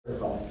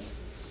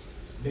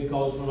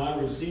because when I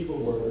receive a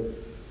word,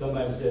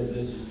 somebody says,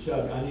 this is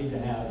Chuck, I need to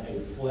have a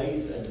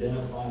place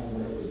identifying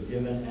where it was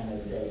given and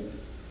a date.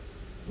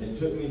 And it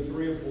took me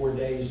 3 or 4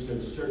 days to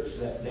search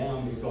that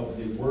down because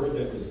the word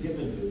that was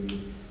given to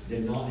me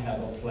did not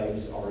have a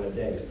place or a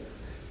date.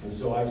 And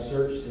so I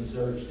searched and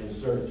searched and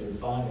searched, and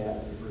finally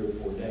after 3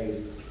 or 4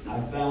 days, I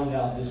found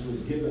out this was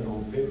given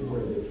on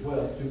February the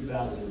 12th,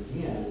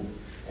 2010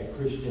 at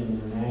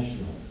Christian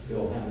International,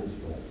 Bill Hammond's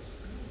place.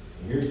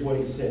 And here's what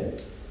he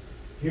said.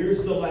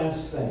 Here's the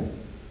last thing.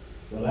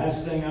 The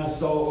last thing I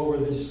saw over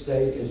this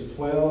state is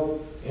 12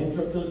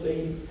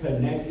 intricately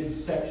connected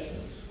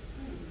sections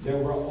that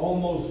were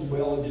almost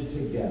welded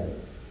together.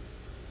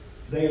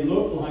 They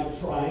look like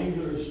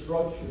triangular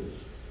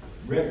structures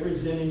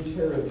representing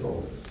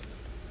territories.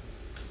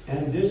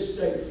 And this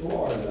state,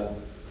 Florida,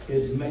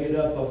 is made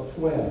up of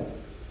 12.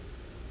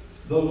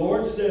 The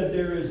Lord said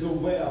there is a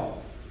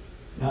well.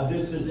 Now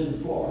this is in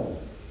Florida.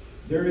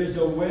 There is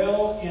a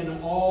well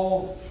in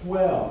all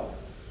 12.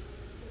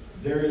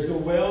 There is a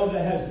well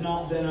that has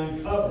not been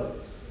uncovered.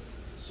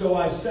 So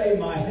I say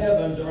my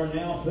heavens are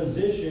now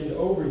positioned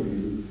over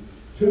you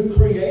to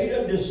create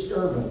a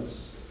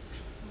disturbance.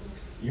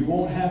 You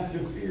won't have to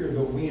fear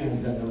the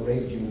winds and the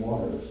raging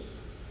waters,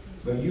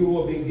 but you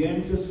will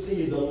begin to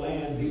see the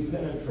land be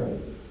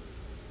penetrated.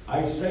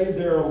 I say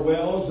there are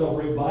wells of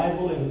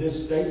revival in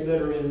this state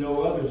that are in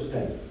no other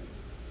state.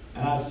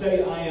 And I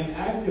say I am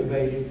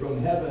activating from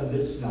heaven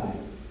this night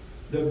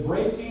the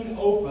breaking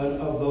open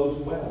of those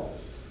wells.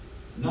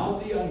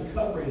 Not the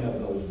uncovering of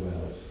those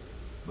wells,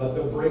 but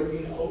the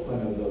breaking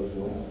open of those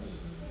wells.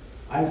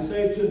 I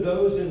say to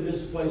those in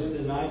this place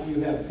tonight,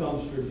 you have come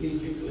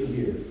strategically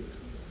here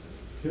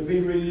to be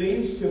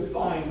released to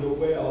find the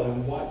well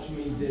and watch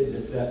me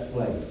visit that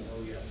place.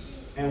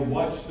 And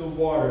watch the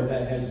water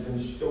that has been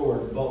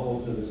stored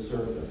bubble to the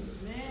surface.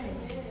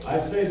 I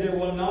say there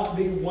will not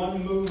be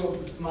one move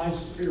of my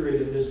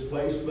spirit in this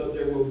place, but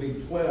there will be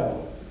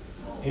 12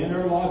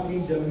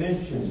 interlocking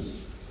dimensions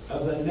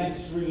of the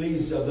next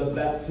release of the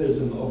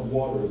baptism of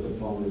waters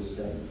upon this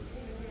state.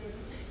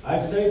 I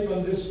say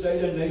from this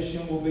state a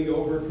nation will be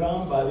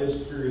overcome by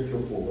this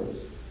spiritual force.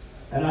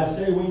 And I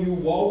say when you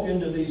walk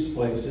into these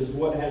places,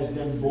 what has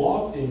been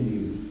blocked in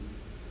you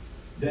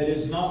that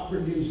is not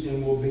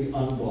producing will be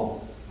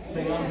unblocked.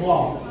 Say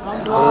unblocked.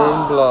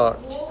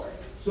 Unblocked.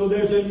 So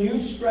there's a new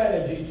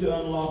strategy to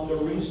unlock the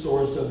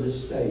resource of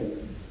this state.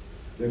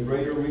 The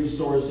greater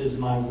resource is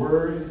my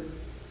word,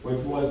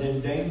 which was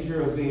in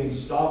danger of being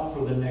stopped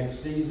for the next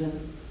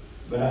season.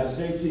 But I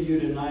say to you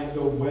tonight,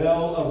 the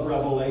well of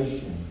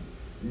revelation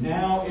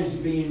now is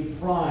being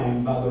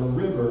primed by the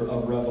river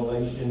of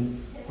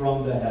revelation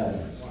from the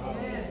heavens.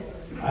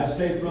 I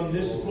say from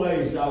this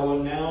place I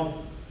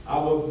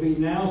will be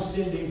now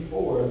sending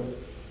forth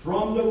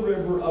from the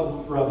river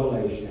of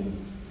revelation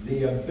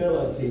the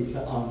ability to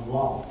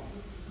unlock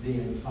the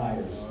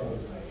entire state.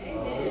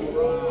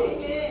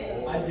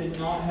 Amen. I did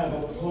not have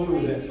a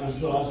clue that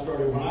until I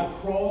started. When I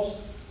crossed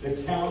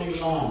the county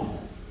line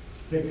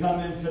to come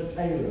into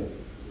Taylor,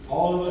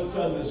 all of a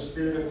sudden the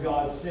Spirit of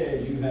God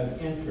says you have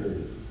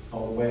entered a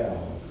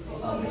well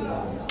of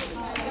revival.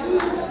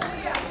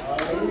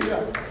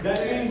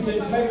 That means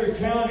in Taylor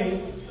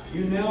County,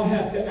 you now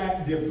have to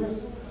act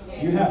different.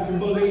 You have to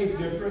believe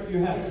different. You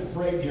have to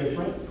pray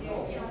different.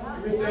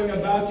 Everything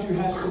about you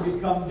has to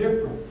become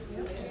different.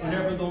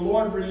 Whenever the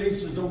Lord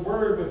releases a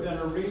word within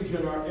a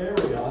region or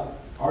area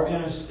or in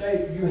a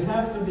state, you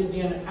have to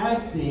begin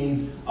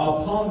acting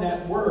upon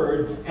that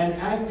word and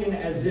acting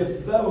as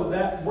if though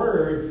that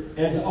word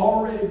has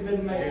already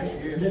been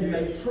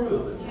made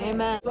true.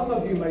 Amen. Some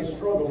of you may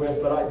struggle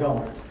with, but I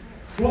don't.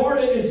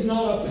 Florida is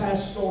not a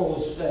pastoral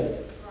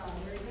state.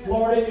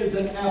 Florida is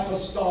an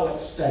apostolic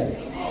state.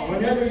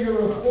 Whenever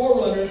you're a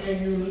forerunner and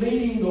you're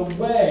leading the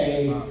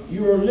way,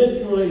 you are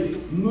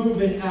literally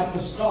moving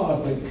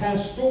apostolically.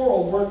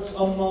 Pastoral works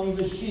among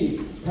the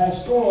sheep.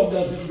 Pastoral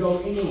doesn't go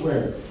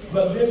anywhere.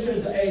 But this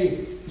is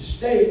a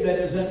state that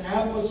is an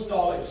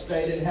apostolic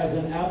state. It has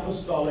an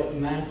apostolic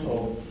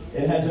mantle.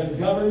 It has a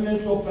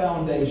governmental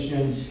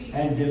foundation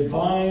and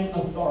divine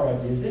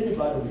authority. Is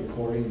anybody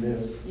recording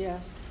this?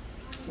 Yes.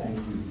 Thank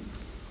you.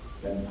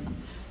 Thank you.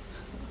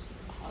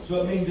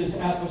 So it means it's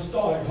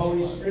apostolic.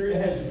 Holy Spirit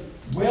has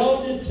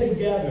welded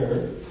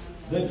together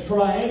the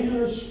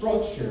triangular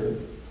structure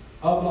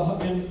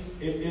of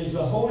is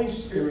the Holy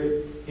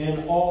Spirit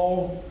in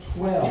all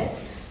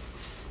 12.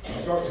 You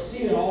start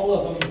seeing all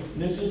of them.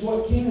 And this is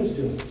what Ken is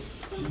doing.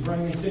 She's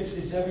bringing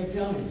 67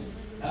 counties.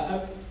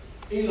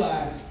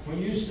 Eli,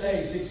 when you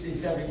say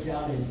 67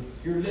 counties,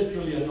 you're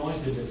literally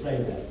anointed to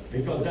say that,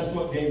 because that's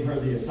what gave her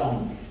the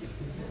assignment.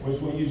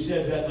 Was when you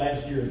said that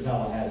last year in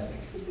Tallahassee.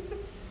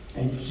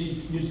 And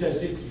you said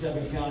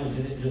 67 counties,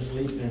 and it just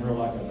leaped in her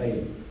like a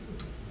baby.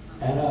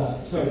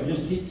 And so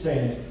just keep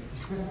saying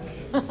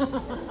it.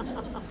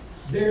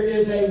 There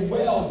is a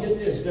well, get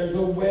this, there's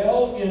a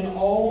well in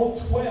all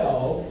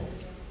 12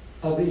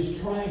 of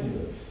these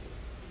triangles.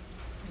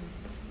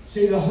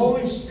 See, the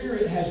Holy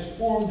Spirit has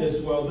formed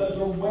this well. There's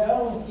a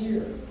well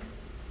here.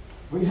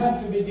 We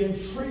have to begin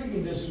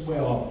treating this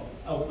well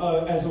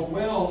as a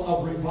well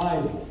of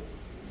revival.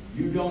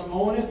 You don't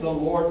own it, the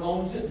Lord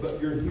owns it, but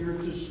you're here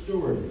to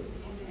steward it.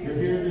 You're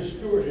here to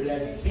steward it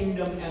as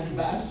kingdom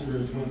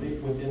ambassadors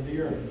within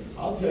the earth.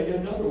 I'll tell you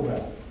another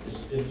well.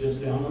 It's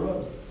just down the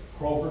road.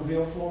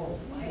 Crawfordville, Florida.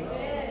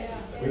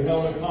 We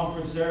held a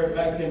conference there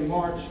back in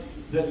March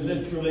that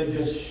literally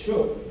just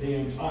shook the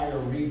entire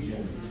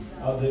region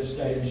of this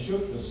state and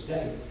shook the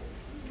state.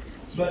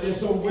 But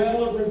it's a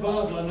well of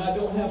revival, and I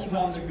don't have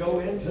time to go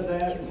into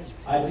that.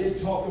 I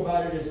did talk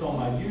about it. It's on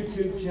my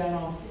YouTube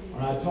channel.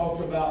 When I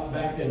talked about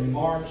back in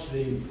March,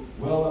 the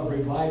well of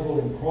revival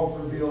in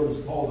Crawfordville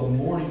is called the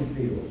Morning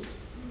Fields.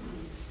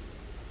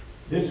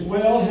 This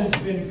well has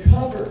been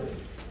covered.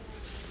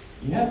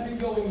 You have to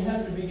go and you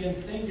have to begin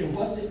thinking,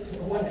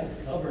 what has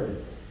covered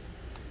it?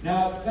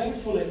 Now,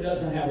 thankfully, it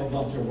doesn't have a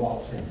bunch of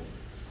rocks in it.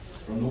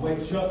 From the way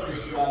Chuck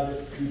described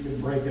it, you can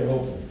break it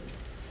open.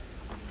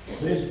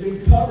 But it's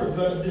been covered,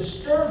 but a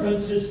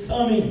disturbance is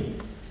coming.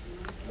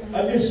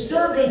 A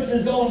disturbance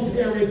is on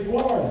Perry,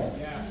 Florida.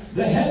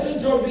 The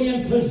heavens are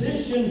being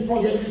positioned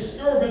for the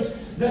disturbance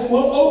that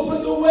will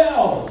open the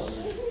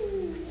wells.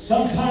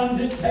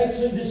 Sometimes it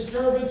takes a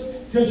disturbance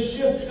to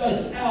shift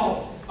us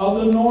out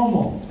of the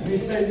normal. Let me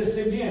say this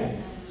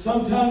again.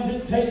 Sometimes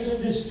it takes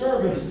a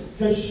disturbance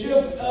to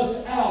shift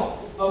us out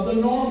of the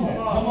normal.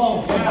 Come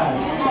on,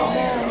 somebody.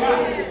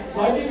 So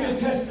I give you a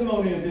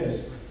testimony of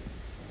this.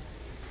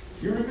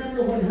 You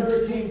remember when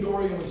Hurricane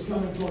Dorian was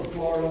coming toward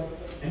Florida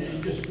and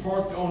it just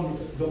parked on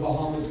the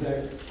Bahamas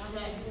there?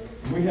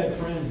 And we had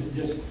friends that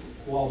just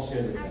lost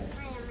everything.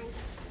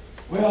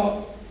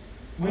 Well,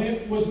 when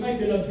it was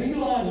making a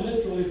beeline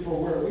literally for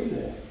where we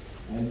live,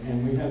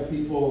 and we have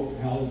people,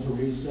 Hal and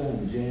Teresa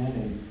and Jan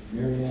and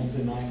Marianne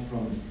tonight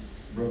from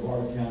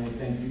Brevard County.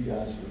 Thank you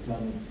guys for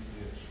coming.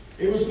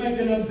 It was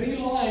making a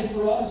beeline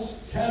for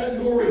us,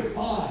 Category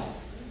 5.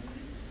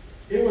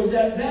 It was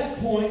at that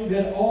point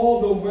that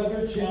all the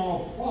Weather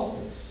Channel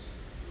prophets,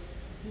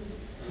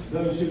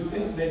 those who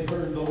think they've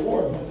heard the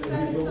Lord when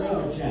they hear the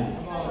Weather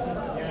Channel.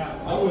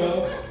 I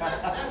will.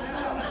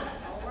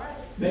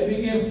 They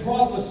began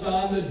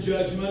prophesying the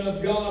judgment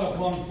of God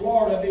upon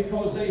Florida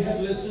because they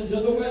had listened to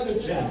the Weather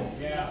Channel.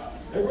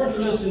 They weren't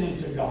listening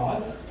to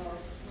God.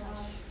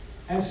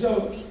 And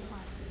so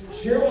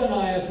Cheryl and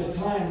I at the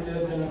time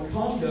lived in a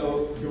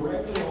condo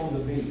directly on the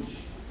beach.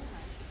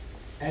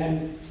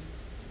 And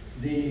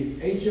the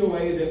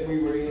HOA that we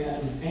were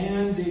in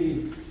and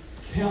the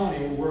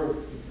county were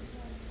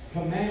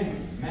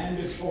commanding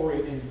mandatory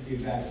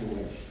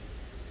evacuation.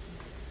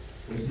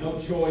 There's no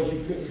choice.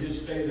 You couldn't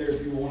just stay there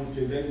if you wanted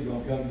to. They were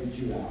going to come get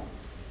you out.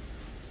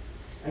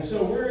 And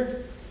so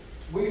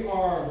we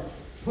are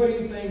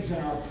putting things in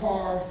our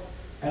car,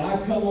 and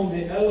I come on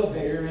the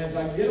elevator, and as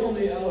I get on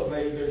the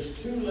elevator,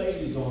 there's two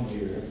ladies on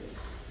here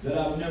that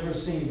I've never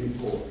seen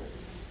before.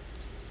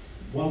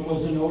 One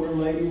was an older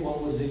lady,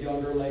 one was a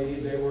younger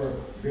lady. They were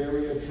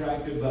very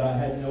attractive, but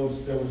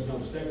there was no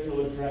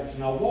sexual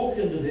attraction. I walked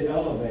into the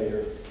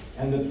elevator,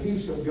 and the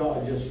peace of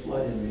God just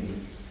flooded me.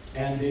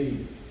 And the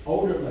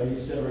older lady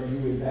said, "Are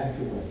you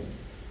evacuating?"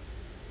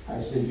 I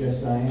said,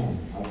 "Yes, I am.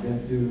 I've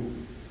been through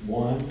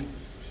 1,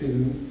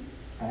 2.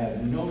 I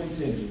have no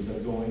intentions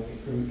of going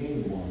through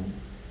anyone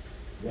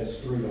that's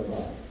 3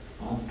 above.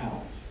 I'm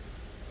out."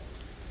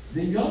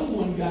 The young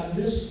one got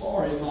this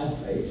far in my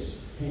face,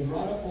 came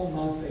right up on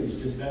my face,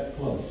 just that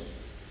close.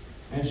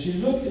 And she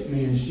looked at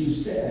me and she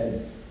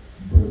said,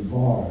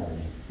 "Brevard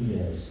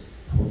is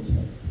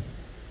protected."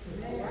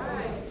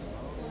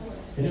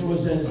 And it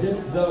was as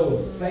if though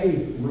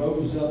faith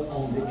rose up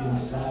on the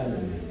inside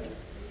of me.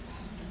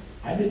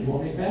 I didn't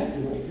want to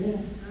evacuate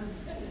then,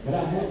 but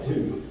I had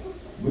to.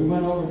 We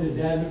went over to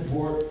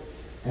Davenport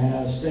and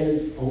I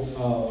stayed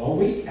a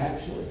week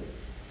actually.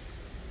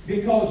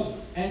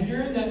 And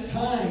during that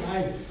time,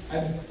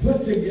 I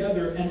put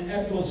together an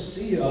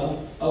ecclesia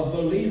of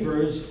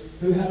believers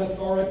who had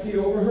authority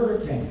over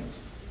hurricanes.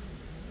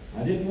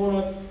 I didn't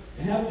want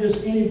to have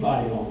just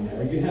anybody on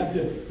there. You have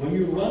to, when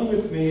you run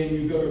with me and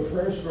you go to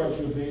prayer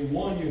structure with me,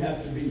 1, you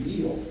have to be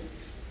healed.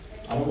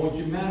 I don't want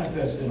you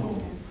manifesting on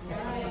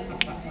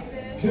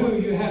me.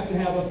 2, you have to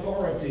have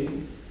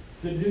authority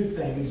to do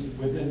things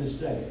within the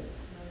state.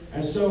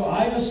 And so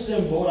I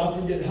assembled, I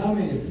forget how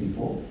many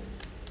people,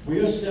 we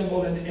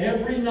assembled, and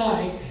every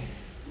night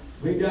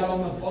we got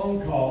on the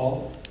phone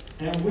call,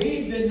 and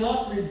we did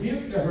not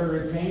rebuke the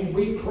hurricane.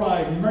 We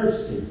cried,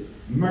 "Mercy,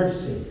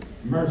 mercy,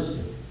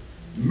 mercy,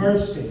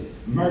 mercy,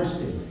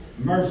 mercy,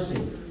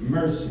 mercy,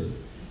 mercy."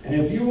 And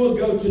if you will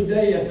go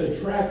today at the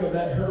track of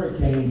that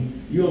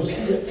hurricane, you'll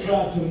see it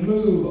try to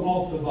move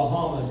off the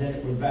Bahamas, and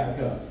it would back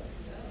up.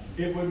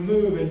 It would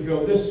move and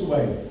go this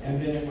way, and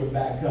then it would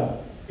back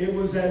up. It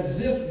was as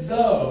if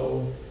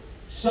though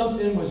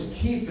something was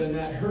keeping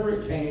that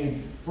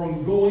hurricane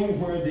from going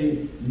where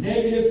the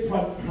negative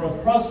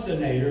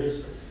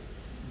procrastinators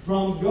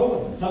from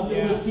going.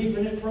 Something was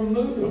keeping it from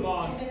moving. Come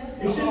on.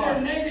 You see, there are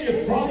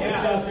negative prophets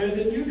out there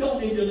that you don't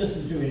need to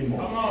listen to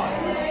anymore. Come on.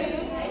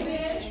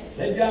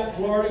 They got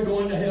Florida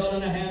going to hell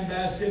in a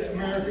handbasket,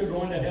 America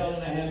going to hell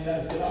in a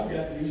handbasket. I've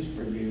got news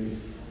for you.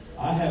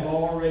 I have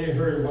already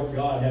heard what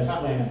God has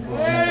planned for me.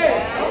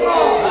 Come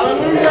on!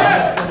 It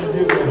has nothing to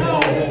do with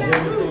hell. It has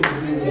everything to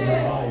do with the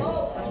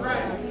Bible. That's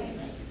right.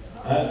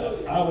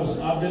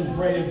 I've been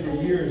praying for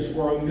years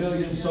for 1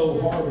 million soul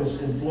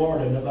harvest in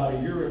Florida, and about a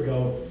year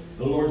ago,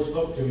 the Lord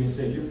spoke to me and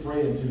said, "You're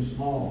praying too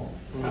small."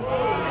 And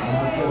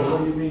I said, "What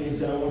do you mean?" He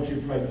said, "I want you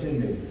to pray 10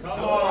 million. Come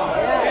on.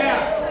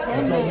 Yeah.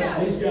 And so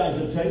these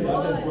guys will tell you,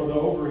 I've been for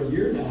over a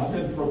year now, I've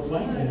been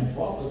proclaiming and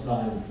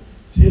prophesying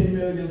 10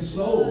 million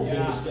souls in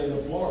the state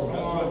of Florida.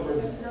 That's what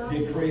we're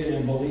decreeing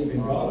and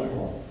believing God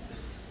for.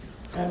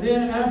 And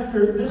then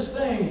after this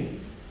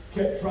thing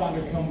kept trying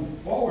to come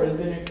forward, and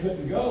then it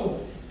couldn't go,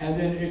 and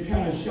then it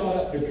kind of shot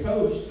up the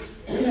coast.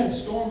 We had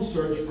storm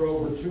surge for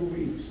over 2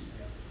 weeks.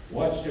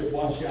 Watched it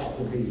wash out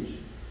the beach.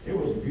 It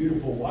was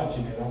beautiful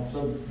watching it.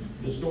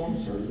 The storm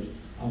surge.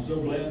 I'm so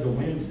glad the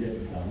winds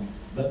didn't come.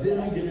 But then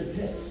I get a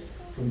text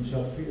from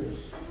Chuck Pierce,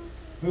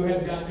 who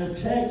had gotten a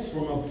text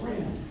from a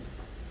friend.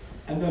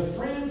 And the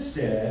friend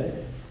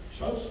said,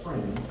 Chuck's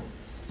friend,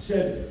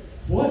 said,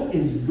 "What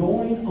is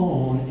going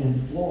on in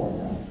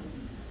Florida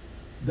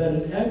that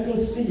an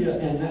ecclesia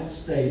in that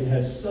state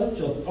has such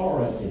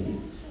authority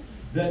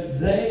that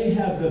they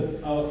have the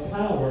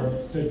power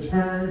to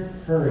turn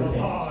hurricanes?"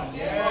 Wow.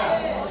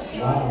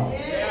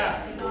 Yeah.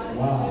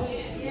 Wow.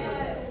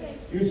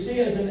 You see,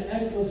 as an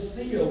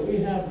ecclesia, we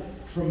have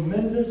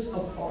tremendous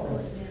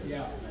authority.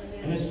 Yeah.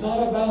 And it's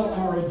not about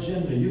our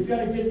agenda. You've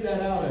got to get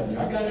that out of you.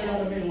 I got it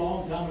out of me a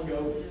long time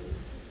ago.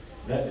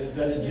 That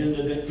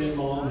agenda that Ken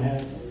Malone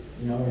had,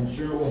 and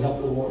sure will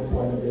help the Lord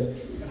quite a bit.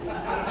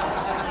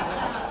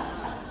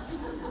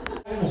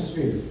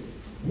 Atmosphere.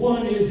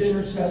 One is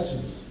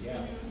intercessors.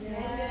 Yeah.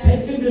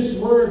 Taking this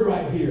word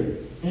right here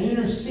and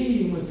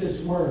interceding with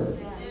this word.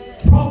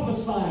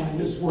 Prophesying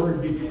this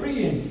word,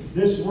 decreeing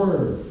this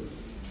word.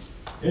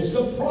 It's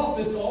the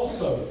prophets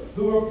also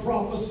who are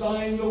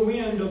prophesying the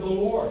wind of the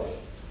Lord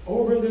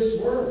over this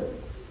word.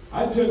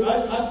 I've taken,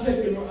 I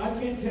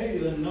can't tell you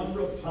the number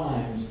of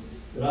times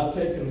that I've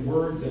taken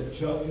words that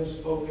Chuck has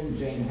spoken,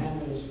 Jane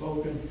Hammond has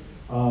spoken,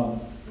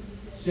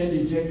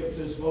 Cindy Jacobs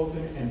has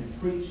spoken, and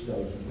preached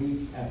those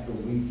week after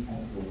week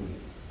after week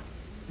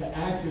to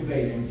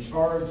activate and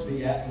charge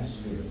the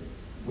atmosphere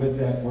with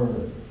that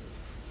word.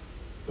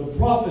 The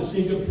prophets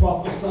need to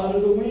prophesy to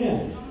the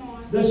wind.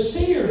 The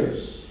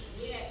seers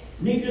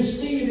need to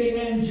see the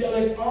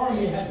angelic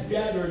army has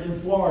gathered in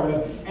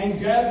Florida and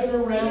gathered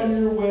around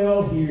your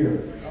well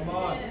here. Come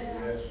on.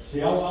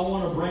 See, I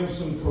want to bring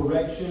some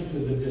correction to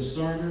the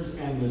discerners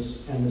and the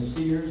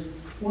seers.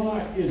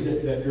 Why is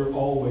it that you're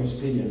always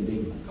seeing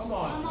demons? Come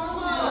on.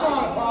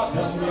 Come on.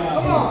 Help me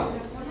out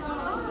here.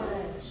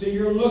 See,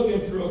 you're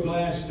looking through a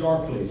glass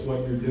darkly is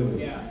what you're doing.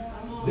 Yeah.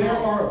 There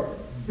are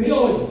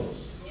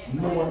billions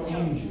more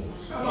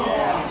angels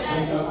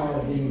than there are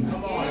demons.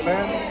 Come on,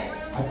 man.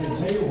 I can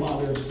tell you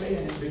why they're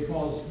saying it,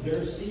 because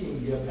their seeing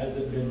gift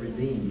hasn't been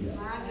redeemed yet.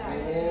 Oh,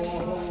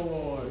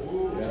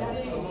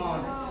 Yeah. come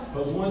on.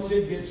 Because once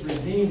it gets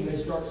redeemed, they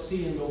start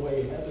seeing the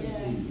way heaven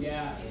sees.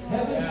 Yeah.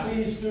 Heaven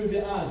sees through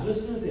the eyes.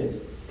 Listen to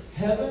this.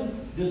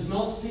 Heaven does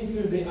not see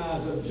through the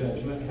eyes of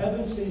judgment.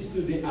 Heaven sees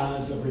through the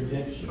eyes of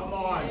redemption. Come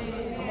on.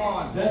 Come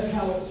on. That's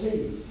how it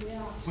sees.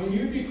 When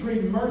you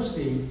decree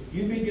mercy,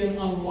 you begin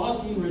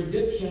unlocking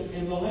redemption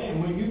in the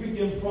land. When you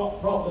begin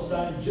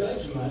prophesying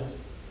judgment,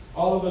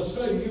 all of a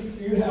sudden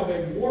you have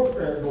a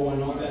warfare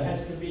going on that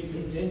has to be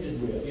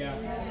contended with. Yeah.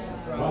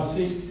 That's right. I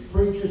see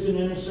preachers and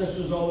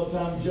intercessors all the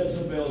time.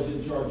 Jezebel's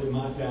in charge of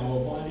my town. Well,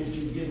 why did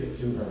you give it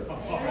to her?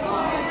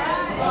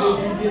 Why did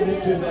you give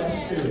it to that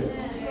spirit?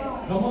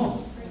 Come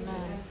on.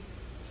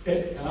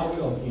 And I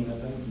will, Tina.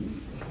 Thank you.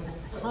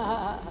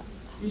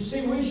 You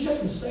see, we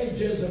shouldn't say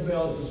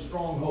Jezebel is a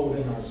stronghold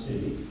in our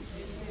city.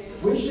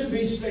 We should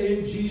be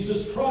saying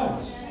Jesus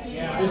Christ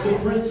is the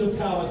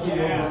principality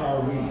over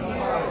our region.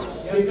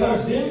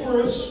 Because then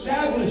we're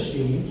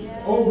establishing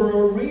over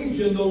a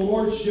region the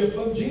lordship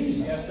of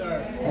Jesus. Yes,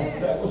 sir.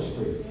 That was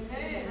free.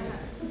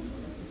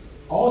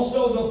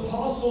 Also, the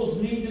apostles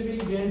need to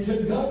begin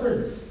to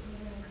govern.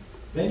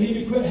 They need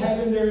to quit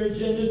having their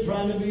agenda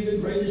trying to be the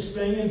greatest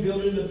thing and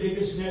building the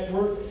biggest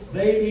network.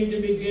 They need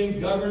to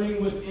begin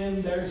governing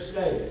within their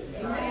state.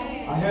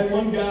 I had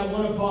one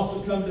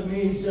apostle come to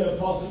me. He said,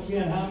 "Apostle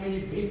Ken, how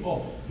many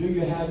people do you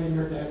have in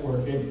your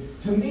network?" And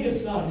to me,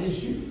 it's not an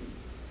issue.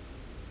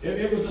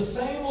 It was the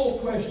same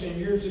old question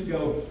years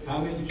ago. How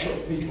many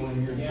church people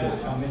in your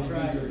church? How many do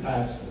your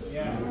pastor?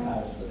 Your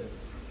pastor.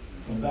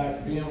 And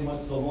back then,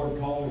 once the Lord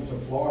called me to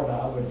Florida,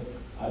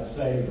 I'd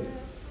say,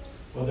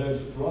 well,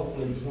 there's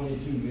roughly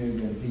 22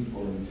 million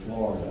people in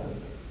Florida.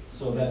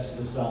 So that's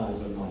the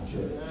size of my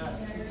church.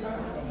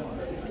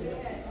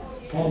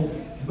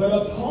 But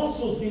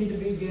apostles need to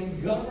begin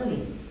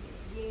governing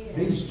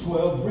these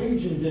 12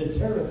 regions and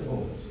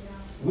territories.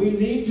 We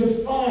need to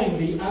find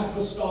the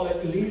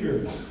apostolic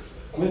leaders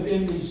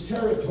within these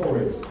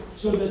territories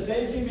so that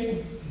they can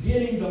be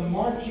getting the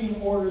marching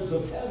orders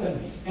of heaven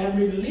and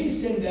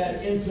releasing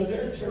that into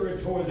their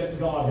territory that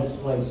God has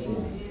placed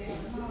in.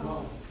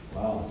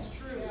 Wow. It's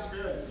true. It's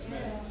good.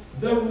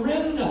 The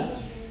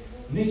remnant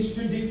needs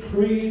to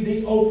decree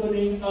the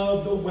opening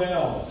of the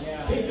well.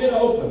 Yeah. Kick it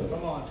open.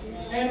 Come on.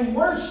 And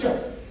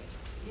worship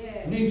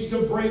needs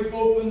to break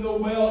open the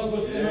wells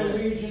within a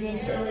region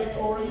and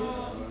territory.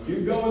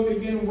 You go and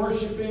begin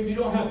worshiping. You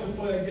don't have to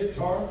play a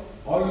guitar.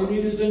 All you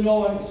need is a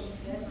noise.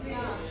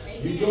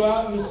 You go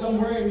out and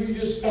somewhere and you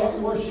just start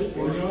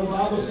worshiping. You know, the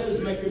Bible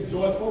says, make a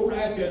joyful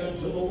racket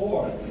unto the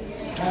Lord.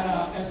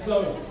 And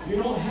so you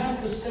don't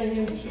have to sing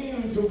in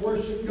tune to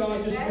worship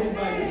God. Just be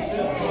by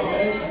yourself.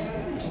 Okay?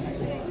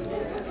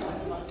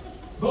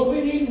 But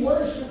we need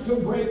worship to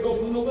break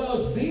open the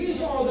wells.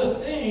 These are the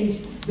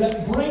things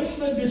that bring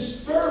the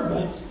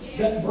disturbance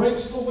that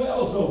breaks the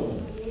wells open.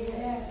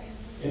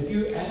 If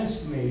you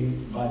ask me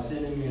by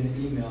sending me an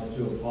email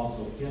to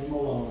Apostle Ken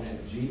Malone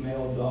at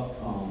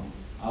gmail.com,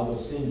 I will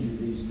send you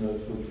these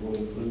notes, which will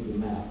include the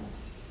map.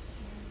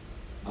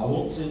 I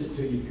won't send it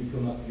to you if you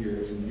come up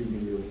here and give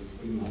me your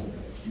email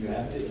address. You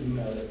have to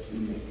email it to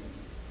me,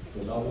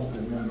 because I won't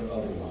remember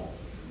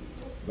otherwise.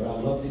 But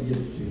I'd love to give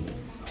it to you.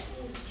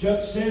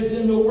 Chuck says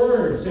in the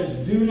Word,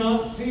 says, do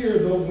not fear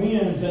the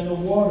winds and the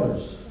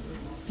waters.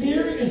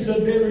 Fear is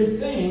the very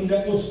thing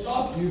that will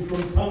stop you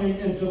from coming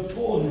into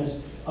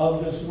fullness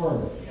of this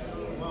Word.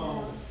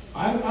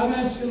 I'm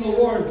asking the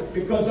Lord,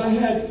 because I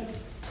had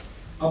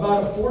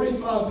about a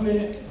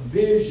 45-minute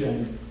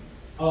vision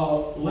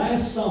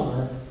last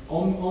summer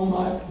on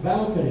my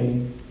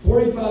balcony,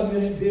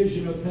 45-minute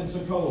vision of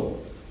Pensacola.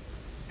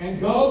 And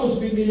God was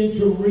beginning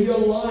to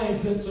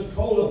realign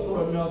Pensacola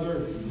for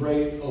another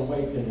great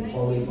awakening,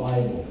 for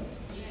revival.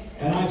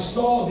 And I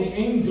saw the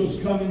angels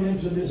coming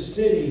into this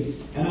city,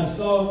 and I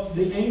saw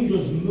the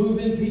angels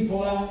moving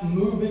people out,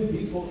 moving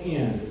people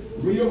in,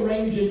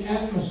 rearranging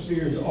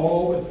atmospheres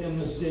all within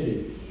the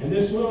city. And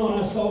this went on.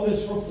 I saw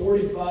this for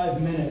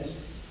 45 minutes.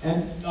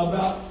 And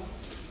about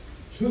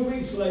 2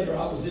 weeks later,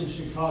 I was in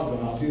Chicago,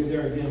 and I'll be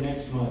there again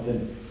next month.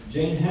 And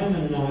Jane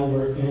Hammond and I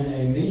were in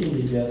a meeting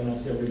together, and I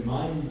said,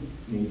 remind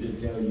me to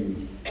tell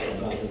you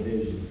about the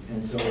vision.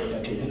 And so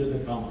at the end of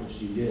the conference,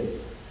 she did.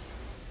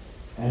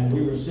 And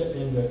we were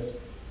sitting in the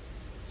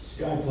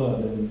Sky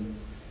Club in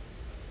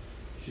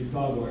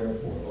Chicago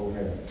Airport,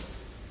 O'Hare.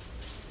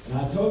 And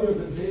I told her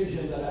the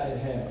vision that I had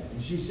had.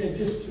 And she said,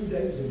 just 2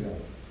 days ago,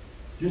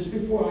 just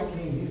before I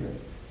came here,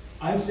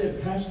 I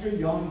said, Pastor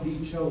Young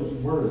D. Cho's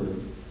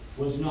word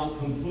was not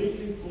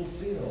completely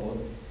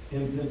fulfilled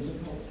in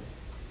Pensacola.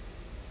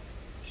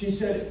 She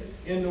said,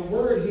 in the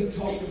Word, he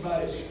talked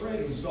about it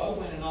spreading. So I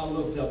went and I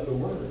looked up the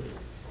Word.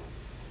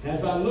 And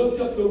as I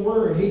looked up the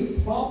Word, he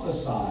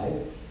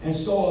prophesied and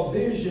saw a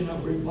vision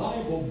of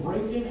revival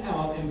breaking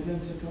out in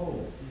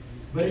Pensacola.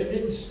 But it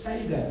didn't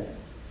stay there.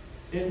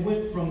 It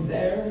went from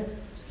there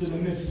to the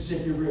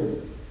Mississippi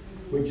River,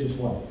 which is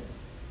what?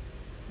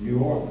 New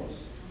Orleans.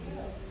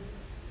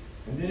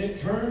 And then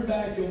it turned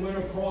back and went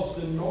across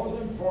the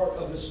northern part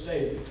of the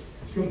state,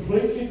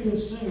 completely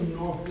consumed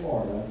North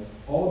Florida,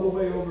 all the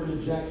way over to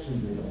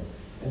Jacksonville.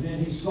 And then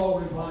he saw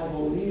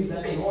revival leave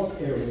that north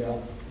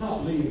area,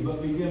 not leave,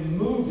 but begin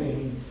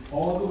moving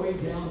all the way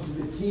down to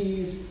the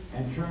Keys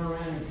and turn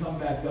around and come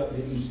back up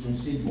the eastern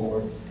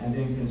seaboard and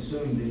then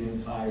consume the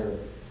entire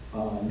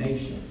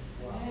nation.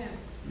 Wow.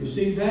 You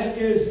see, that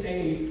is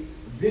a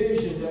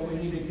vision that we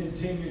need to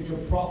continue to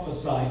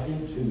prophesy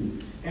into.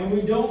 And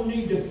we don't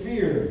need to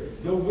fear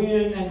the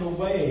wind and the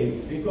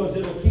wave, because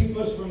it'll keep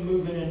us from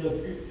moving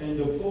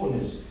into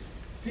fullness.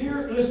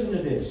 Fear, listen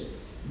to this.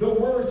 The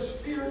words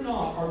fear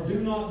not or do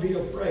not be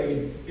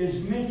afraid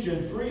is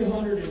mentioned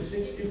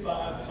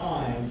 365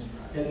 times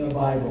in the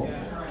Bible.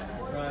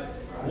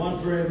 One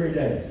for every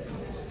day.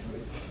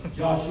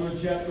 Joshua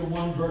chapter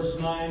 1 verse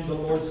 9, the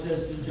Lord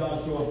says to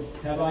Joshua,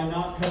 have I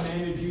not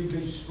commanded you,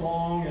 be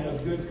strong and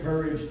of good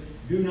courage?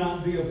 Do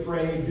not be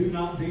afraid, do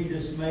not be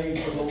dismayed,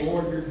 for the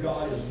Lord your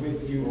God is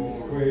with you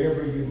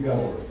wherever you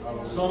go.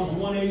 Psalms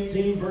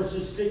 118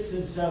 verses 6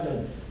 and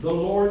 7. The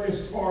Lord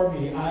is for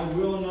me, I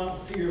will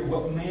not fear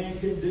what man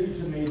can do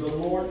to me. The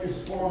Lord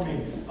is for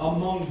me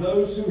among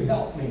those who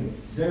help me.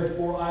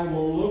 Therefore I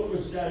will look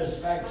with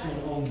satisfaction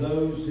on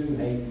those who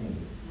hate me.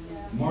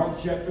 Mark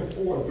chapter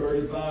 4,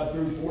 35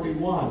 through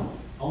 41.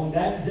 On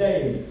that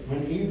day,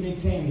 when evening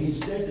came, he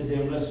said to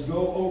them, let's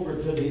go over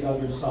to the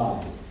other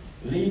side.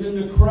 Leaving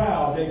the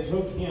crowd, they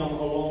took him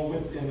along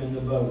with them in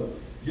the boat.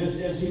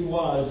 Just as he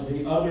was,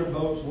 the other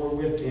boats were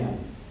with him.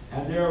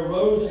 And there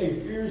arose a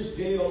fierce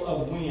gale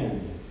of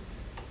wind.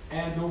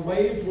 And the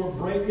waves were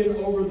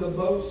breaking over the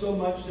boat so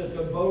much that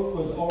the boat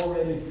was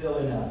already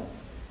filling up.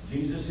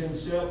 Jesus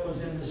himself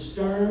was in the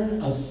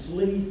stern,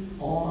 asleep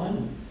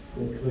on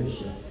the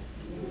cushion.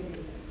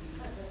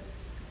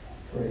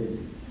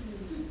 Crazy.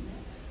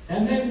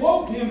 And they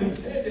woke him and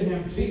said to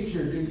him,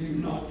 Teacher, do you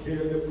not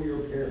care that we are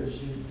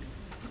perishing?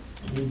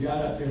 And he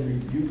got up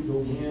and rebuked the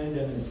wind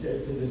and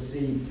said to the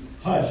sea,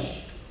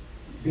 Hush,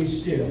 be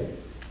still.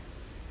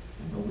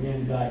 And the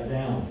wind died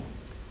down,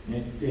 and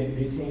it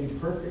became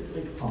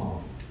perfectly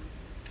calm.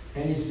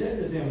 And he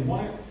said to them,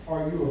 Why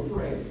are you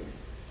afraid?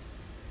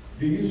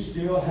 Do you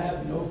still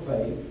have no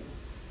faith?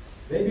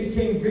 They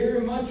became very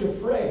much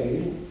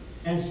afraid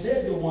and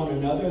said to one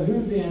another,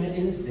 who then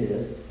is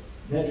this,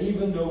 that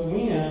even the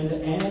wind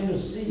and the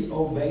sea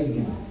obey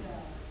him?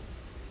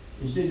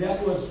 You see,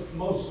 that was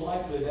most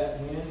likely,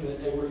 that wind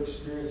that they were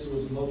experiencing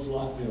was most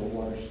likely a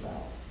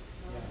waterspout.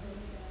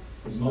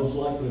 It was most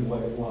likely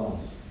what it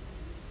was.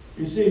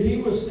 You see, he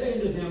was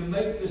saying to them,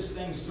 make this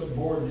thing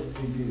subordinate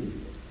to you.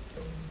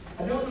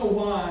 I don't know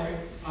why.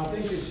 I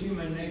think it's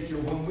human nature.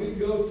 When we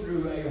go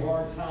through a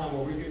hard time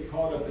or we get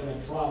caught up in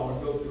a trial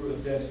or go through a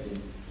testing,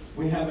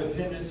 we have a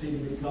tendency to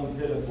become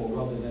pitiful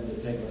rather than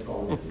to take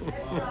authority.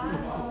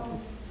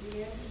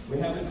 We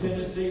have a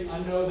tendency, I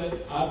know that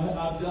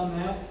I've done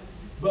that,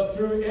 but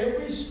through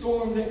every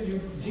storm that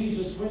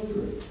Jesus went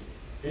through,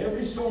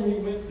 every storm he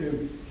went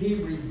through, he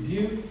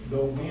rebuked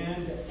the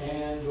wind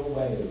and the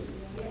wave.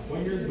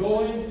 When you're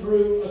going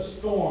through a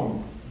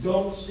storm,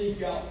 don't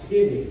seek out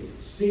pity.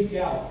 Seek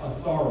out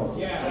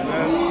authority.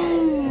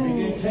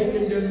 Begin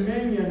taking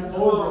dominion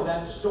over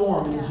that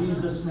storm in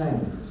Jesus'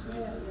 name.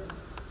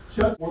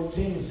 Chapter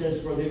 14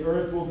 says, for the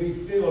earth will be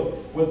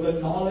filled with the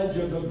knowledge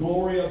of the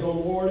glory of the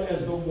Lord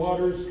as the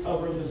waters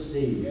cover the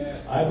sea.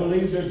 Yes. I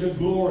believe there's a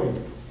glory.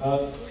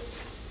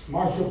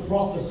 Marshall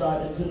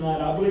prophesied it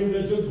tonight. I believe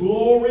there's a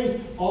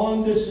glory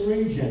on this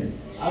region.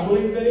 I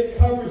believe that it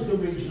covers the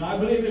region. I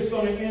believe it's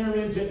going to enter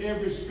into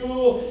every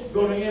school,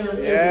 going to enter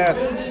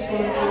every business,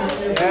 going to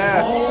enter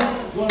every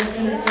home, going to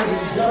enter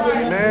every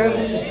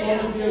government. It's going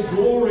to be a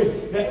glory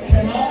that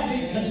cannot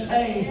be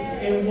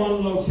contained in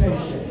one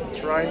location.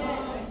 That's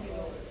right.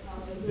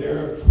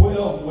 There are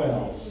 12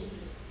 wells.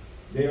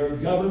 They are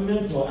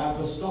governmental,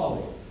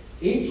 apostolic.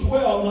 Each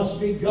well must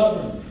be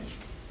governed,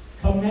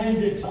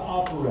 commanded to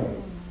operate.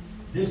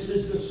 This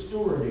is the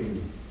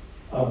stewarding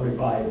of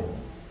revival.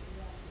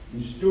 You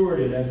steward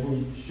it, as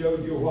we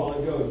showed you a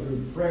while ago,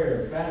 through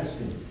prayer,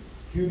 fasting,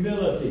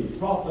 humility,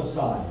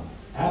 prophesying,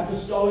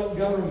 apostolic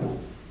government.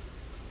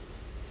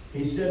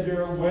 He said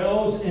there are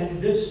wells in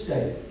this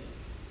state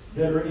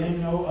that are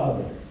in no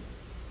other.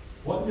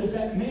 What does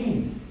that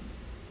mean?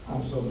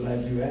 I'm so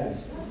glad you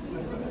asked.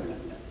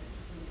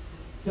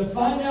 To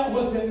find out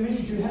what that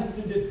means, you have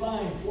to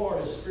define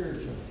Florida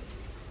spiritually.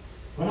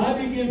 When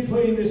I began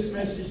putting this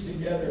message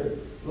together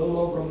a little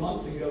over a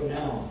month ago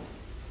now,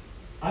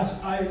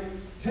 I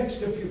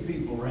texted a few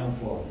people around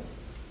Florida.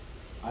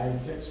 I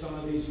texted some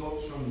of these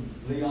folks from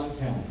Leon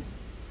County.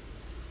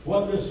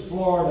 What does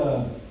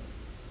Florida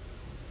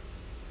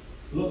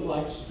look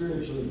like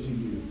spiritually to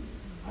you?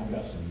 I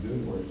got some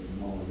good words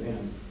from all of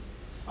them.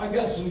 I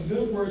got some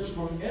good words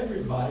from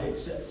everybody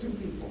except two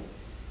people.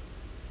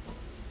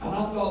 And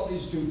I thought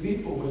these two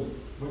people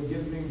would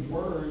give me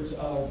words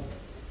of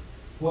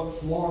what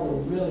Florida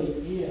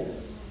really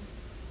is.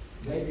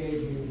 They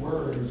gave me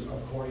words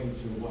according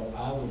to what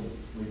I would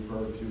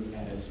refer to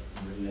as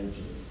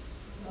religion.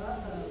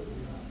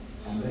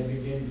 And they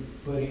began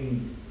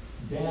putting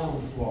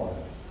down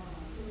Florida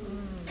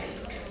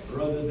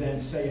rather than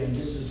saying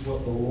this is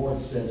what the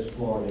Lord says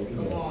Florida is.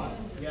 Come on.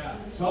 Yeah.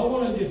 So I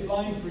want to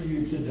define for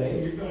you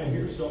today. You're going to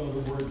hear some of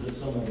the words that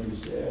some of you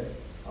said.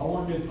 I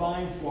want to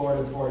define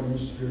Florida for you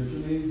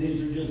spiritually.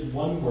 These are just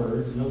one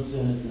words, no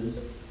sentences.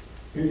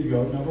 Here you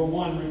go. Number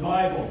one,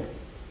 revival.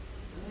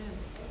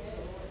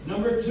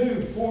 Number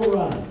two,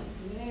 forerunner.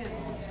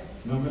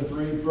 Number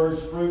three,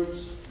 first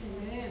fruits.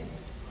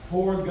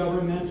 4,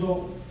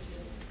 governmental.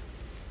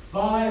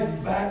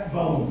 5,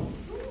 backbone.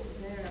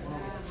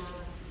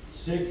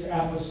 6,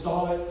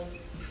 apostolic.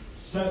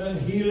 7,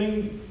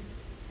 healing.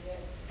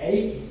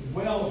 8,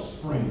 well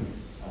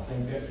springs. I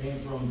think that came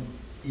from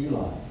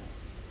Eli.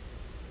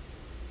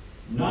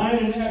 9,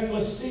 an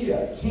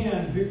ecclesia.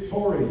 10,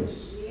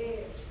 victorious.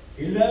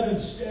 11,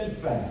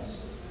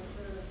 steadfast.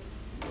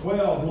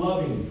 12,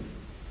 loving.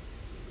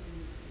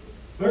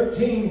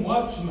 13,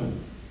 watchman.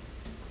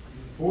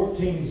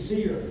 14,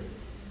 seer.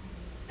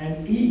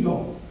 An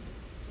eagle.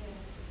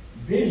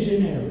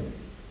 Visionary.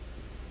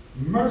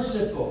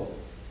 Merciful.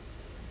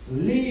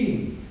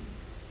 Leading.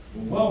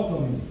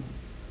 Welcoming.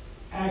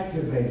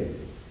 Activated.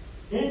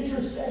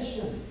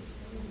 Intercession.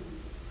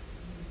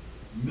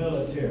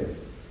 Military.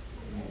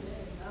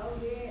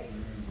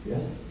 Yeah?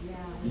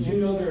 Did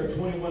you know there are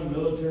 21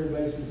 military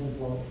bases in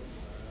Florida?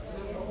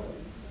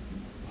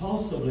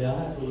 Possibly,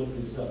 I have to look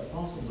this up,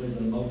 possibly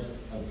the most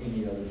of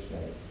any other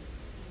state.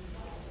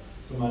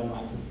 Somebody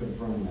might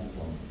confirm that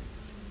for me.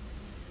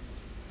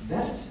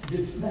 That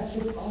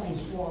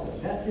defines Florida.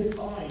 That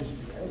defines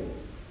the area.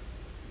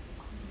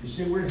 You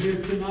see, we're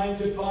here tonight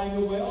to find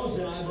the wells,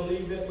 and I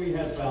believe that we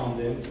have found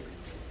them.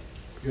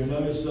 If you'll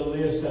notice the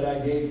list that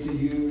I gave to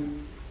you,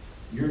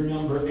 you're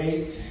number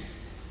 8.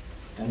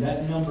 And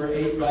that number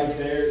 8 right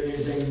there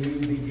is a new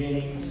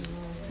beginnings.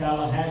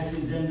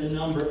 Tallahassee's in the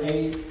number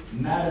 8.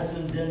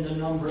 Madison's in the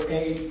number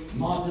 8.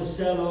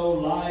 Monticello,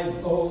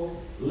 Live Oak,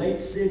 Lake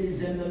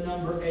City's in the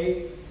number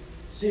 8.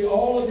 See,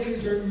 all of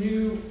these are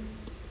new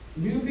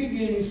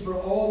beginnings for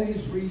all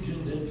these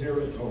regions and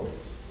territories.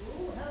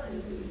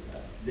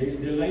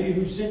 The lady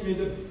who sent me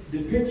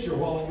the picture a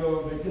while ago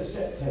of the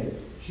cassette tape,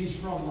 she's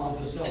from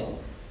Monticello.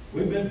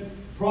 We've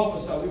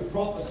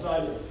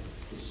prophesied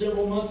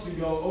several months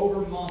ago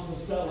over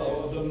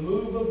Monticello, of the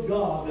move of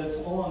God that's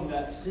on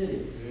that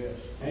city. Yes.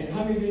 And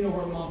how many of you know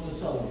where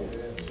Monticello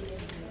is?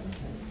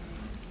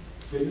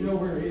 So you know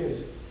where it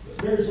is.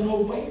 There's an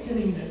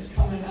awakening that's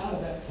coming out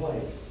of that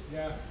place.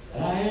 Yeah.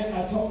 And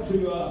I talked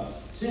to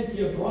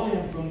Cynthia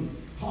Bryan from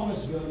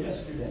Thomasville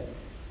yesterday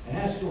and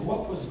asked her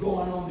what was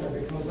going on there,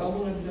 because I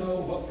want to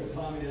know what the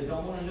climate is. I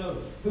want to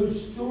know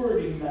who's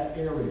stewarding that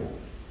area.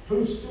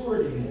 Who's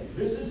stewarding it?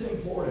 This is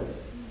important.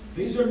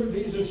 These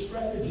are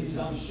strategies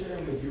I'm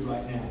sharing with you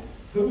right now.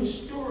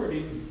 Who's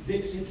stewarding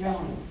Dixie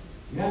County?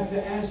 You have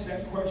to ask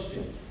that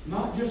question.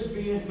 Not just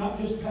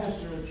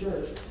pastoring a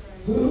church.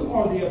 Who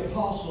are the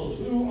apostles?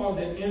 Who are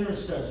the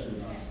intercessors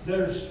that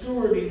are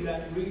stewarding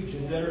that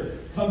region, that are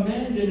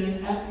commanding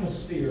an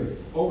atmosphere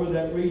over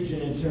that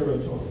region and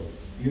territory?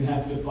 You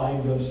have to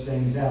find those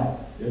things out.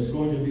 There's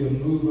going to be a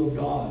move of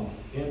God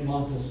in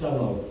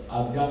Monticello.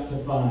 I've got to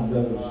find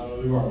those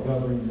who are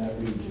governing that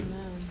region.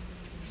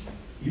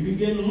 You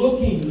begin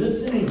looking,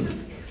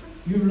 listening.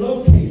 You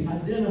locate,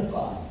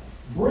 identify,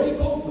 break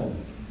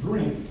open,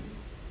 drink,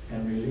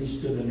 and release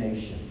to the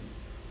nation.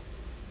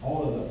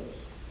 All of those.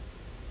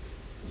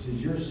 This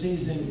is your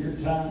season, your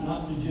time,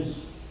 not to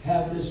just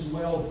have this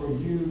well for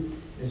you.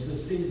 It's the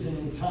season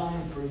and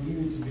time for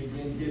you to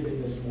begin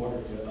giving this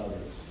water to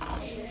others.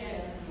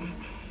 Amen.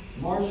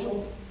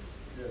 Marshall?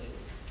 Yes.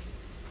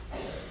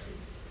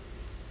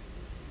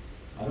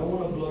 I don't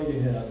want to blow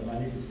your head up, but I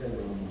need to say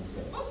what I'm going to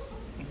say.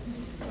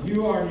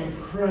 You are an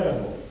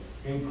incredible,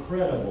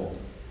 incredible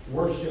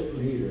worship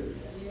leader.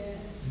 Yes.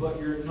 But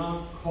you're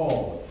not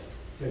called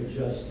to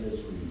just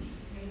this region.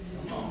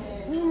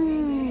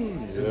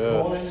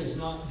 The calling is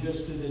not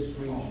just to this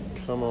region.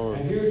 Come on.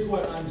 And here's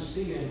what I'm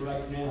seeing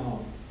right now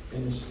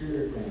in the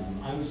spirit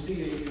realm. I'm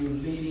seeing you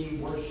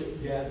leading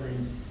worship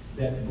gatherings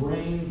that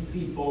bring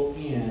people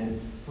in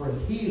for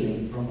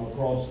healing from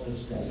across the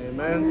state.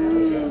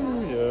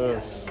 Amen.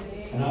 Yes.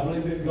 And I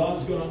believe that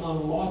God's going to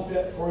unlock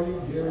that for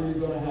you. Gary, you're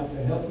going to have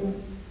to help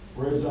him.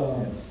 Where's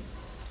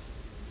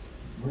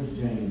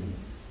James?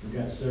 We've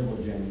got several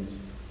James.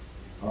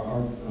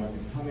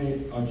 How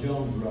many are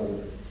Jones,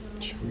 brother?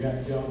 We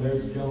got Joan.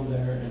 There's Joan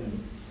there,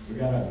 and we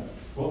got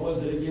what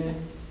was it again?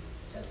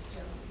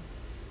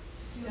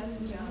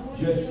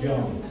 Just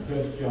Joan.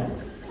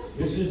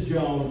 This is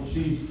Joan.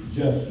 She's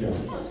just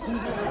Joan.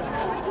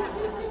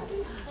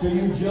 So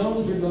you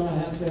Jones are going to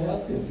have to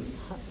help him,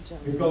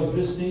 because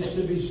this needs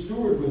to be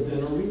stewarded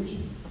within a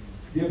region.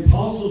 The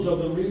apostles of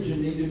the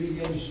region need to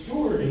begin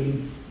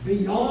stewarding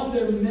beyond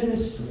their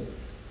ministry.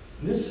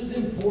 And this is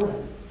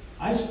important.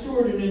 I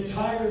steward an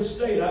entire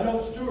state. I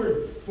don't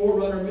steward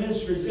Forerunner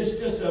Ministries. It's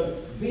just a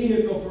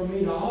vehicle for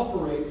me to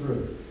operate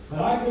through.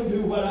 But I could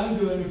do what I'm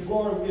doing in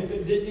Florida if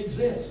it didn't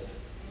exist.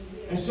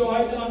 And so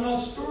I'm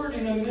not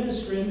stewarding a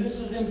ministry, and this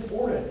is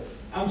important.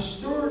 I'm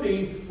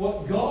stewarding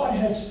what God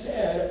has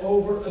said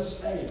over a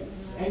state.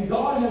 And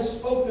God has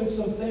spoken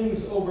some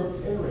things over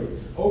Perry,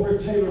 over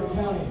Taylor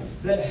County,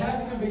 that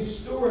have to be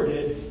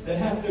stewarded, that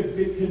have to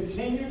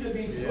continue to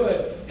be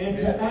put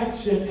into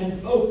action and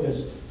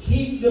focus.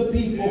 Keep the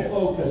people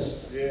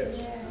focused.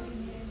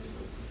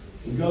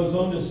 He goes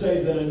on to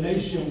say that a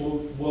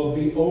nation will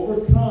be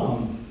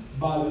overcome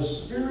by the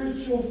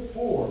spiritual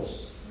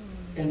force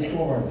in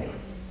Florida.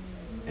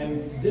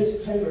 And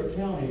this Taylor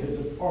County is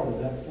a part of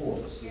that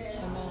force.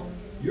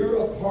 You're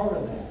a part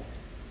of that.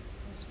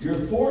 You're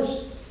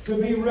forced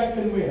to be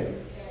reckoned with.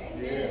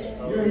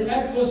 You're an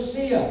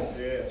ecclesia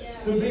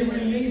to be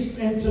released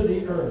into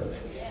the earth.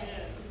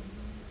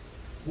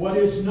 What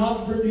is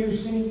not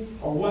producing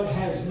or what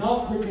has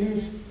not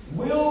produced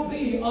will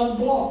be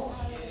unblocked.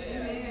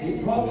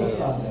 He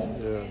prophesied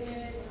that.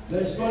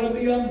 That it's going to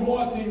be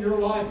unblocked in your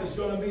life. It's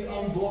going to be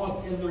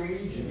unblocked in the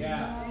region.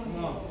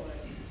 Come on.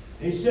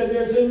 He said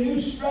there's a new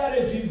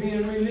strategy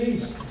being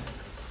released.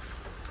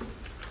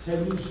 It's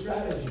a new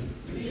strategy.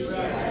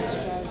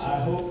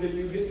 I hope that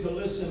you get to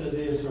listen to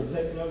this or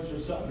take notes or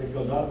something,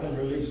 because I've been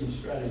releasing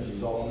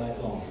strategies all night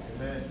long.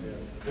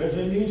 There's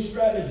a new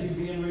strategy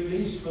being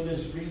released for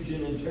this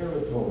region and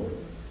territory.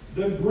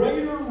 The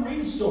greater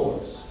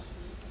resource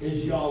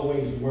is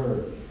Yahweh's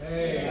word.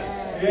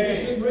 It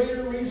is the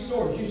greater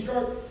resource. You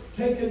start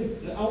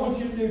taking, I want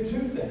you to do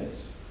two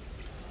things.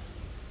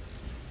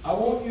 I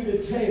want you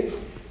to take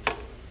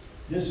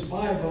this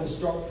Bible and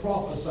start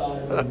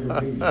prophesying over your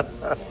region.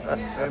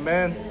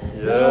 Amen.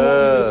 Then I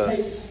want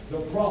you to take the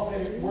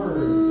prophetic word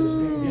that's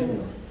been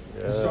given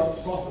and start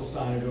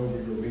prophesying it over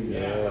your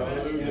region.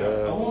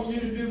 I want you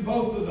to do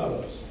both of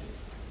those,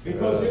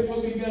 because it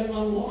will begin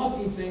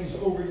unlocking things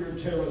over your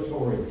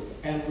territory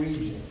and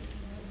region.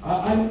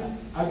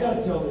 I've got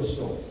to tell this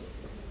story.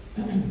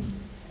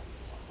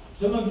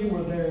 Some of you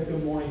were there at the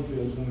morning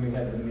fields when we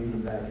had the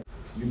meeting back.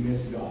 You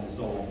missed God, that's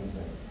all I can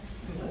say.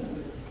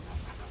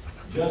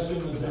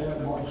 Justin was there,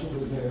 Marcia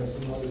was there,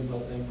 some others I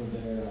think were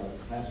there.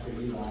 Pastor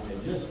Eli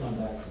had just come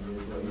back from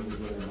Israel. He was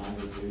there a night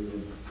or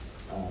two.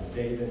 And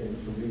David and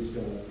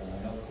Teresa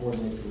helped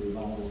coordinate the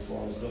revival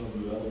for us. Some of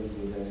the others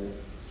were there.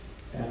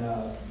 And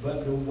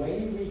but the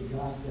way we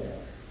got there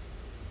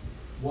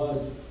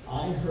was,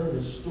 I heard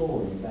a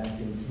story back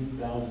in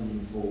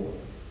 2004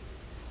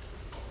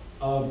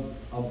 of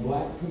a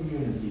black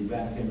community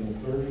back in the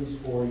 30s,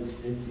 40s,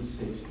 50s,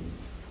 60s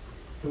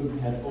who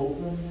had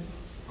opened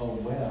a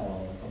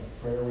well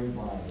of prayer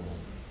revival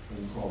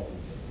in Crawfordville.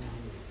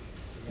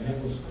 And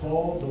it was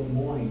called the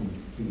Morning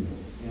Fields,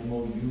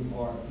 Mourning.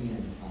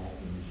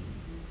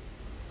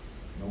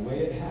 The way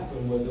it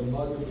happened was a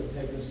mother would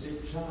take a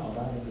sick child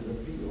out into the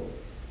field,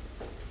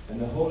 and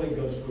the Holy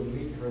Ghost would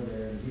meet her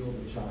there and heal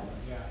the child.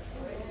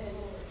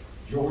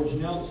 George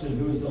Nelson,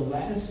 who is the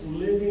last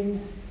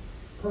living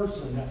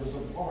person that was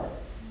a part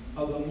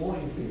of the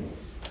Morning Fields,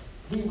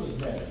 he was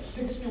there.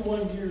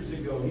 61 years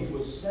ago, he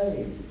was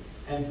saved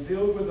and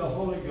filled with the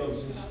Holy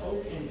Ghost and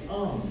spoke in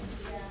tongues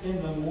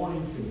in the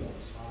Morning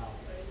Fields.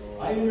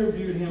 I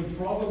interviewed him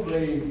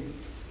probably,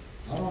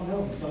 I don't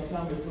know,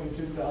 sometime between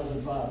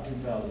 2005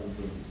 and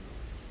 2003.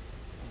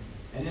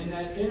 And in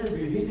that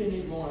interview, he didn't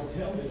even want to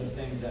tell me the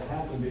things that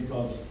happened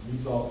because he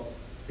thought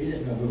he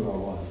didn't know who I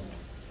was.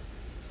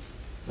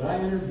 But I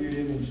interviewed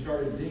him and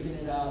started digging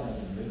it out of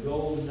him, the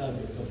gold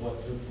nuggets of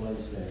what took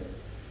place there.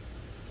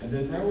 And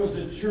then there was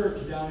a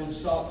church down in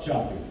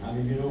Sopchoppy. I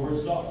mean, you know where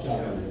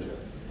Sopchoppy is.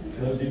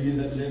 For those of you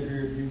that live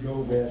here, if you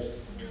go west,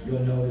 you'll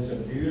notice a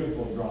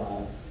beautiful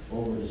drive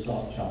over to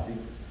Sopchoppy.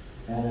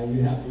 And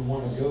you have to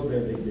want to go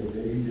there to get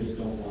there. You just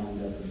don't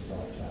wind up in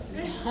Sopchoppy.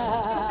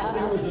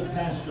 There was a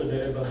pastor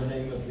there by the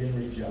name of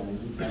Henry Jones,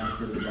 who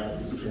pastored the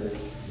Baptist church.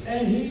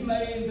 And he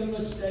made the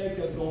mistake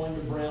of going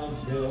to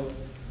Brownsville.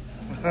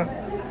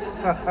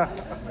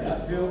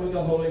 Got filled with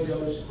the Holy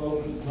Ghost,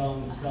 spoke in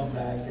tongues, come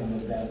back, and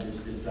the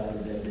Baptists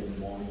decided they didn't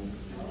want him.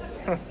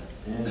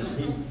 And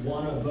he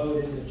won a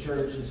vote in the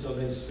church, and so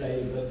they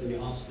stayed. But the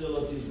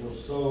hostilities were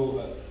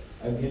so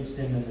against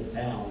him in the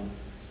town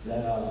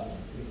that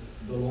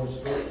the Lord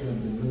spoke to him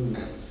to move.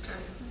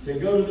 He said,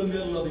 go to the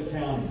middle of the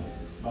county,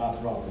 buy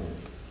property.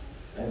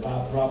 They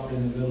buy property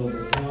in the middle of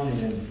the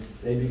county, and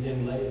they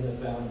begin laying the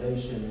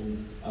foundation.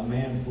 And a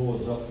man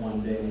pulls up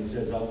one day and he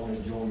says, I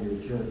want to join your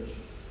church.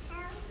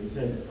 He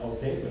says,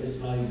 okay, but it's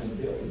not even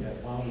built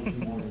yet. Why would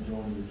you want to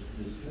join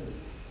this church?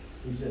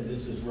 He said,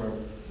 this is where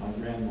my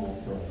grandma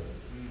prayed.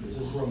 This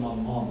is where my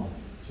mama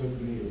took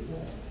me to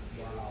pray.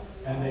 Wow.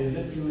 And they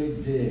literally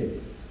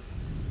dig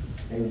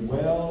a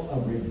well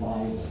of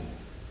revival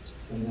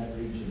in that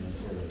region of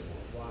territory.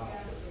 Wow.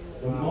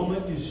 The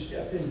moment you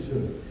step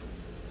into it,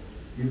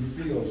 you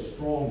feel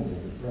strongly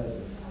the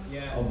presence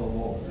of the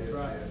Lord. That's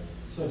right.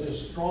 Such a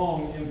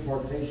strong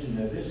impartation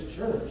there. This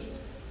church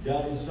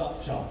down in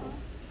Sopchoppy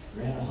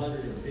ran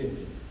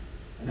 150.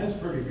 And that's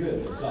pretty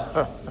good for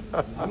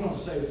Sopchoppy. I'm going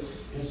to say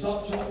in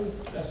Sopchoppy,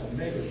 that's a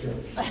mega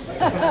church.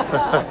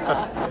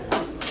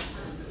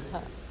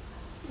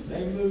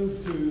 They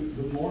moved to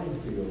the Morning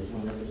Fields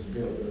when it was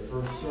built. Their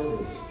first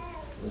service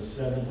was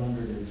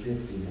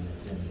 750 in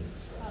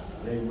attendance.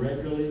 They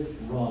regularly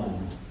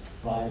run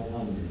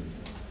 500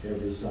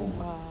 every Sunday.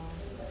 Wow.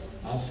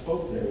 I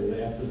spoke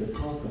there after the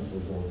conference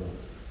was over.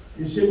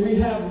 You see, we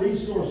have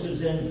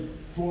resources in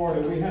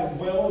Florida. We have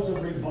wells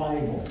of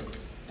revival.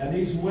 And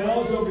these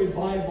wells of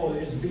revival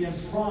is being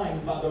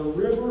primed by the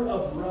river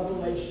of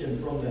revelation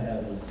from the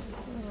heavens.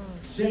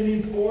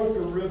 Sending forth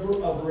the river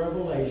of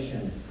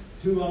revelation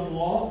to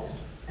unlock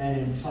an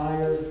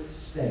entire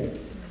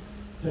state.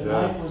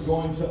 Tonight we're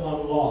going to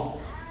unlock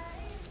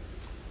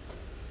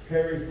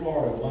Perry,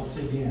 Florida once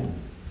again.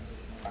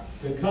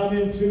 To come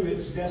into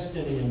its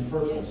destiny and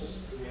purpose.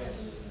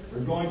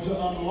 We're going to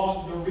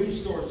unlock the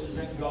resources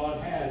that God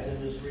has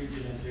in this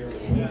region and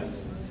territory. Yes.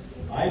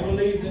 I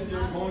believe that there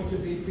are going to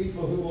be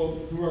people who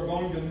are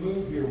going to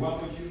move here. Why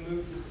would you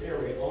move to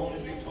Perry? Only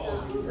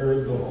because you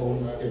heard the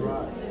Holy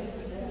Spirit.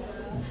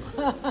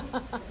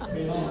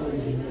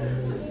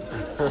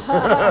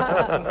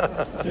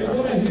 They're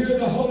going to hear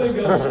the Holy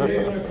Ghost.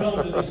 They're going to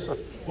come to this,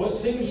 what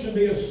seems to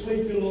be a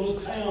sleepy little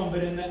town,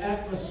 but in the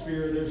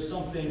atmosphere, there's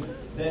something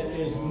that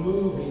is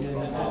moving in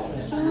the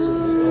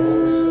atmosphere.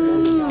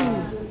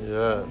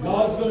 Yes.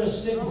 God's going to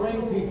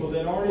bring people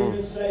that aren't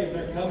even saved.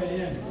 They're coming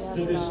in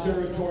to this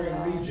territory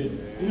and region.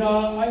 You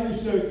know, I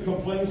used to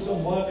complain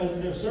somewhat,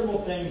 and there's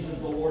several things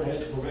that the Lord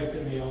has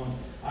corrected me on.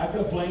 I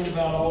complained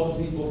about all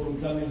the people from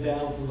coming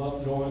down from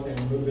up north and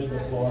moving to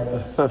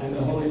Florida. And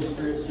the Holy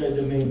Spirit said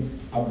to me,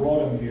 I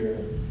brought them here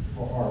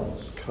for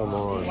harvest. Come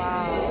on.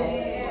 Wow.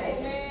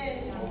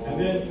 And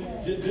then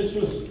this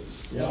was,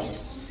 they're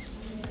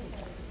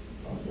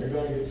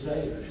going to get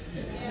saved.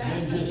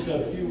 And then just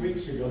a few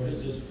weeks ago,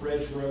 this is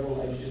fresh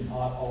revelation,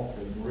 hot off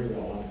the grill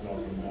I'm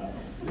talking about.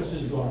 This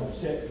is going to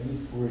set you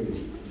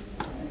free.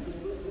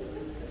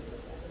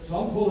 So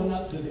I'm pulling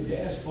up to the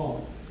gas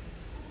pump.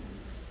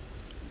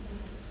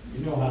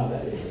 You know how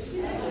that is.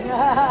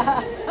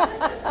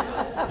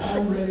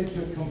 I'm ready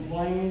to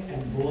complain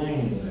and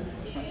blame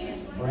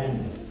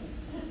Brandon.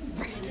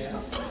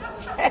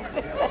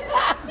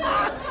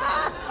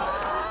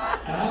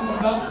 And I'm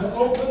about to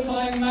open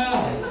my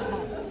mouth.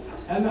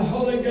 And the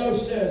Holy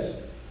Ghost says,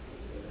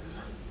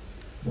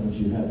 don't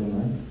you have the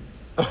money?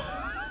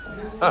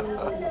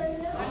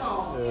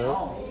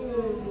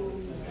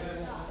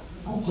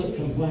 I'll quit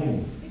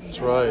complaining.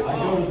 That's right. I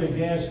go to the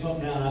gas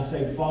pump now and I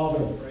say,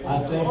 Father, I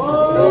thank you for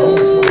the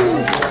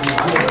resources that you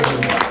give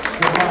me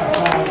to buy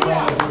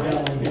 $5 a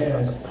gallon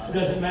gas. It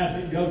doesn't matter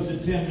if it goes to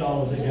 $10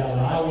 a gallon.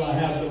 I will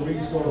have the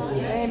resources.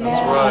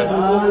 That's right. The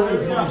Lord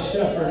is my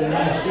shepherd and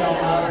I shall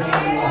not be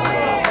in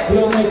want.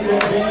 He'll make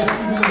that gas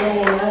even go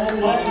a long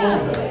lot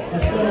longer.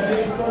 Instead of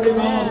getting 30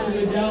 miles to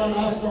the gallon,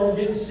 I'll start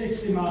getting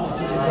 60 miles to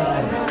the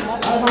gallon.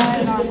 I was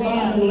just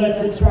buying an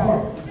electric car.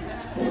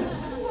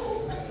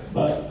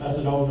 But that's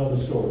an whole other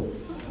story.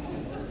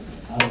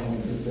 I don't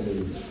want to get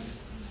there.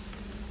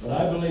 But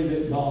I believe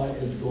that God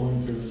is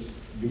going to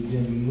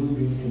begin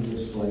moving in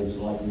this place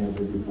like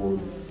never before.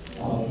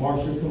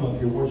 Marshall, come up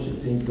here.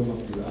 Worship team, come up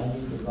here. I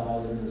need the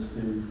violinist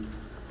too.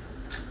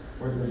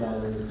 Where's the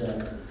violinist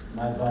at?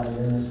 My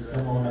violinist,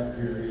 come on up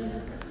here.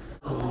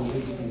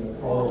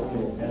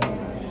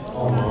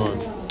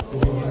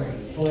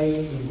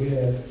 Playing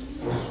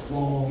with a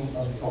strong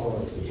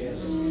authority.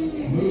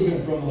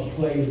 Moving from a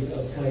place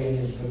of playing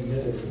in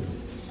timidity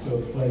to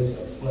a place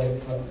of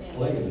playing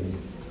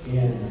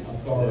in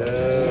authority.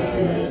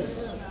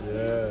 Yes.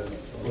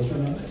 Yes. What's your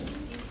name?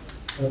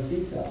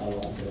 Pasita, I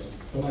like it.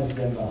 Somebody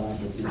stand behind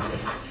Pasita.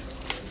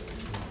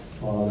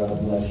 Father, I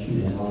bless you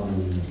and honor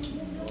you.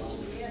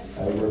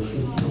 I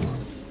worship you.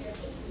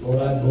 Lord,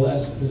 I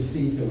bless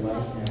Pasita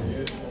right now.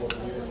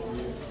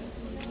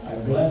 I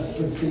bless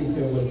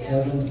Pasita with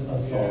heaven's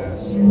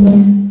authority.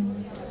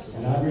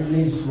 And I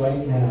release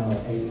right now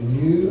a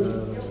new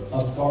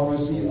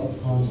authority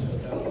upon her.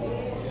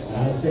 And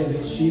I say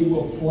that she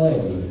will play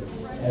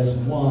as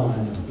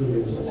one who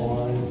is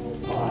on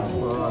fire.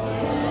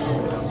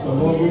 So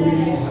Lord, we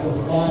release the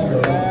fire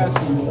of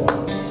Pasita.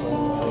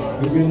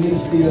 We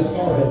release the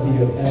authority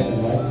of heaven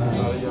right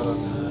now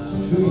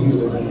to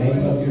you in the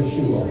name of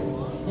Yeshua.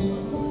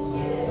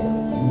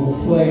 You will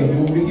play, you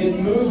will begin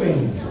moving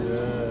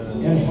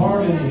in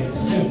harmony and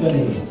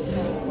symphony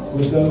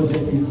with those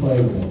that you play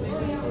with.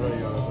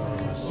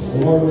 The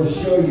Lord will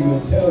show you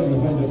and tell you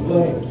when to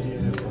play.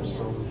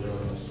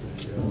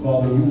 And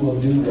Father, you will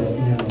do that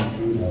now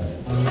through that.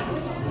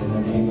 In the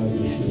name of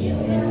Yeshua.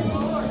 Amen.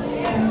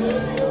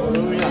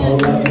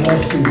 Lord, I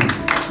bless you.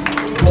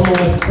 Come on,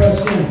 let's press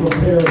in for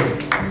Perry.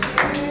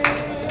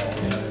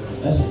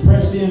 Let's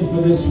press in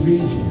for this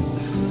region.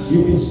 You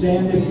can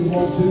stand if you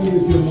want to.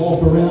 You can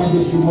walk around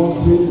if you want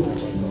to.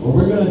 But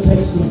we're going to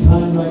take some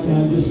time right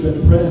now just to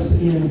press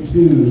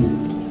into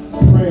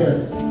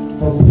prayer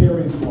for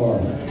Perry,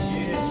 Florida.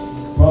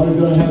 Probably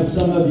going to have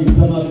some of you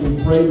come up and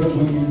pray, but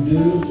when you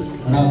do,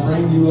 and I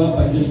bring you up,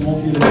 I just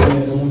want you to pray.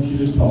 I don't want you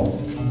to talk.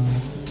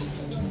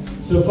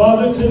 So,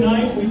 Father,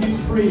 tonight we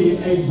decree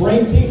a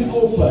breaking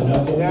open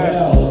of the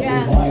well of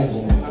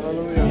revival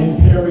in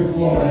Perry,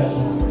 Florida.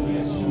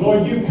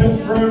 Lord, you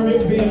confirmed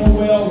it being a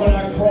well when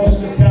I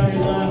crossed the county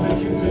line, but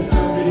you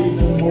confirmed it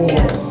even more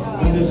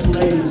when this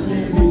lady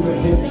sent me the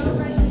picture.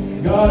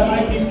 God,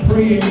 I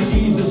decree in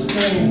Jesus'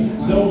 name,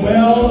 the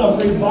well of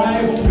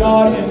revival,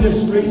 God, in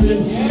this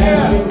region has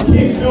been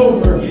kicked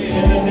over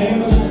in the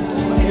name of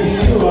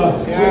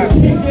Yeshua.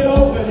 We kick it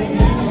open in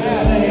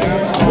Jesus' name.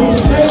 We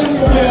say to the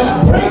well,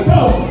 break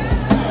open.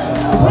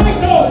 Break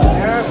open.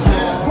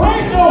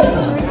 Break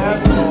open.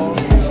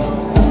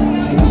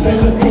 We say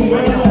that the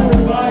well of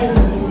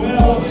revival, the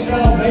well of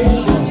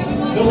salvation,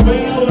 the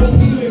well of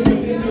healing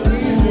within the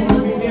region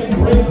will begin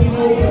breaking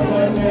open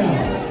right now.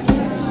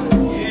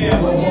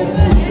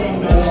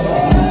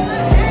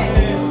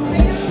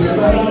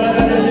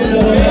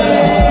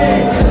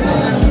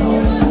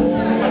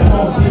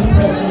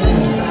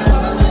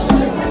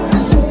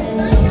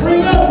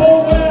 Spring up, oh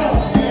well.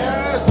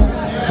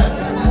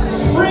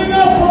 Spring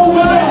up,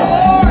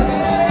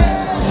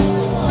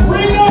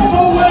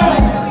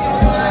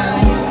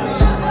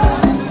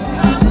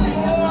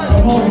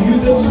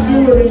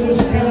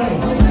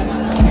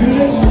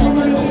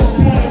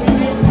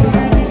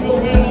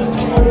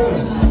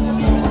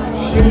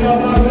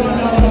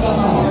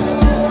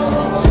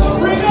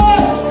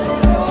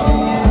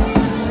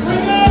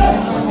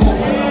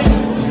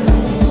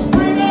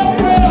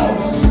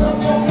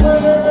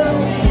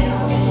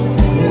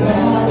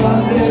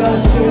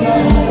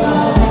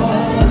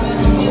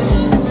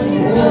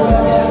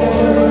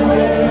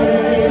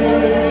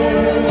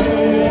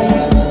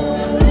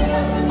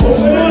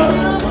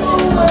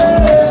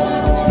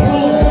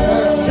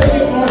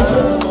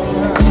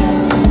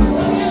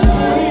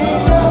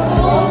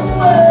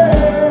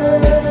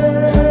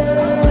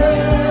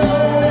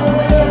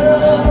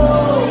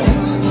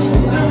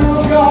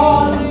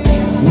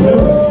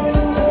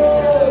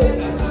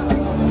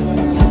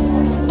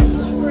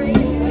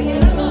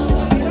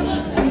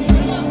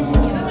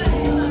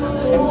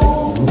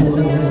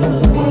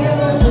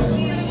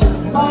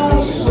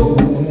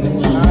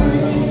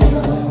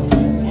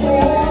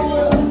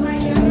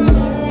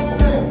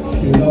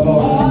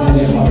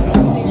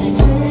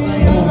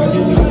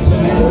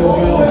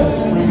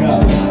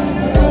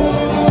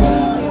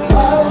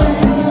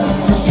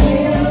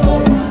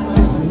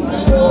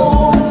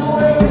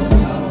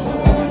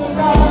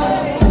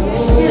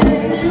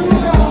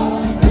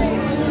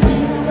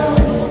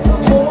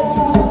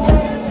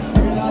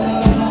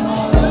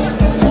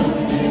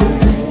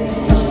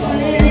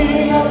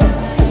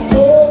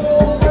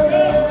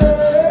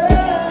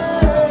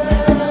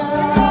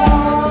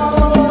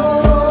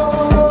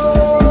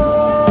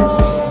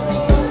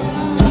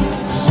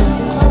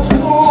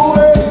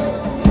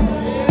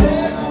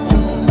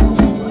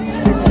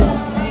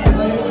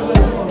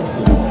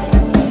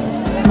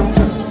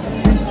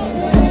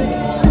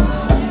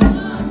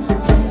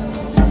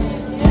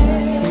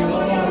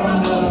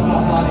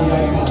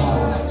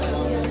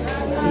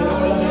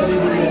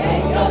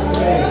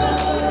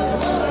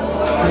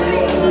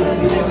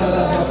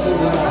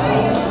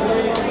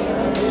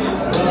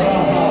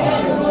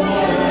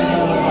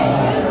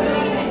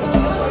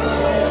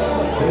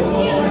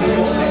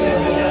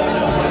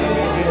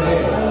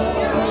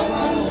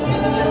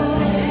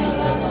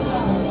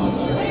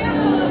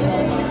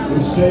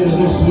 say to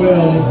this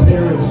well in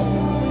Perry,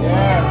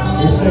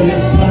 we say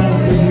it's time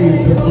for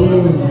you to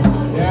bloom.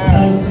 It's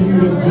time for you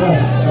to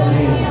gush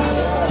again.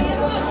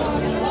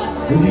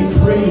 We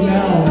decree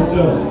now that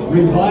the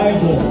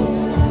revival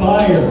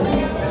fire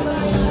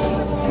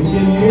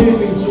begin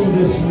moving through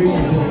this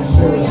region and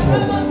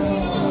territory.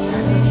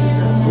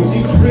 We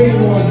decree,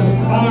 Lord, the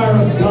fire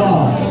of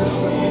God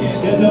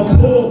in the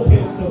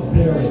pulpits of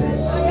Perry.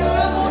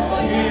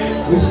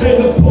 We say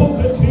the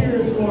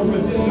pulpiteers, Lord,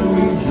 within the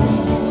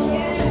region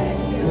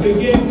will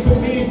begin to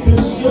be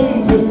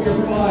consumed with your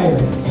fire.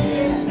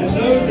 And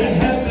those that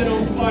have been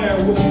on fire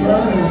will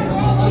burn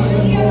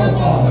even more,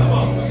 Father.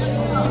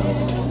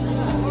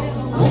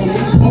 When we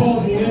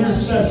call the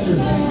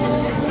intercessors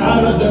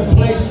out of the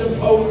place of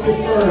hope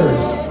deferred,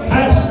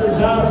 pastors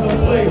out of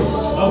the place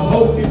of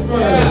hope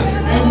deferred,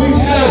 and we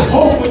say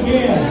hope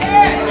again,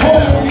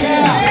 hope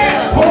again,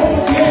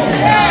 hope again,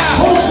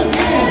 hope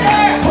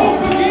again,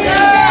 hope again.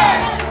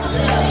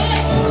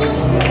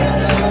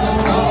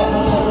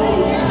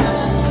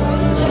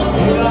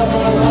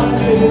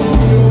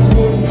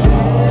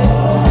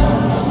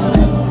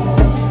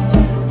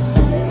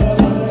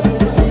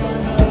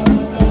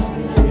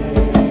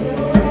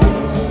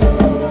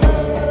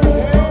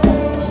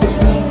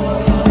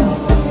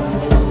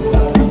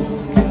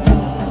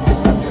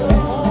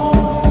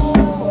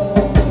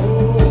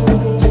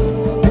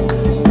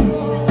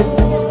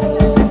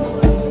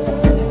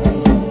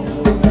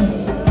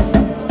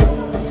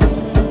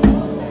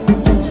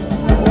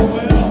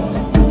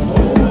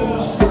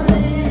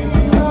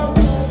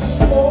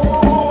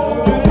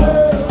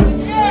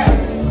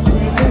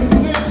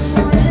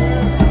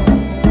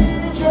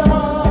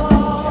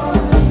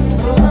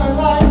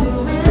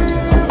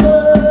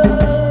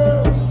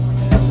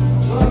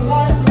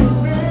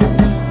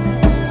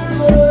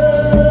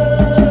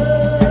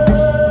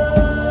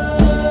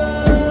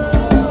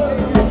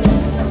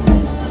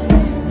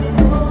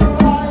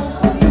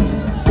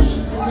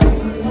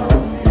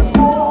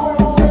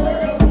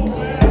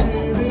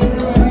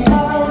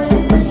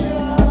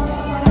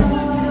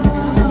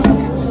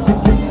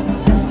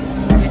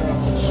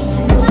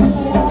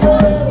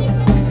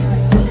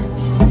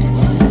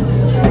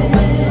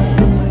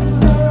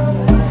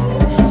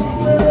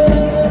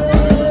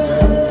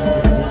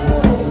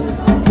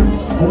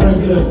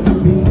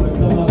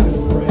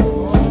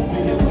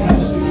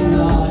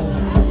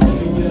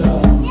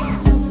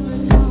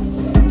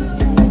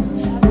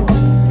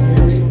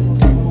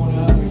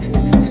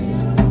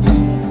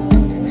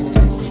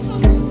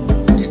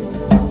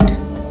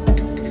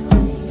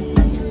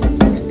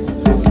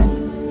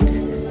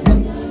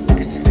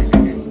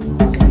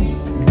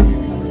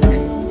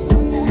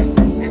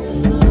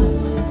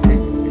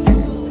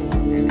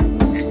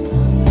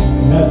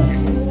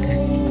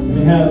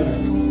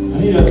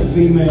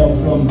 Female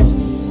from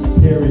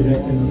Perry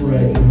that can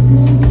pray. You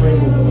can pray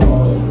with the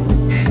Father.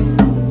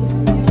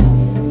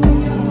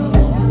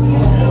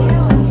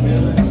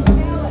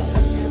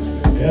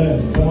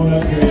 Ellen, come on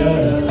up here,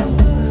 Ellen.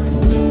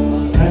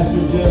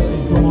 Pastor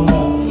Justin, come on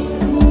up.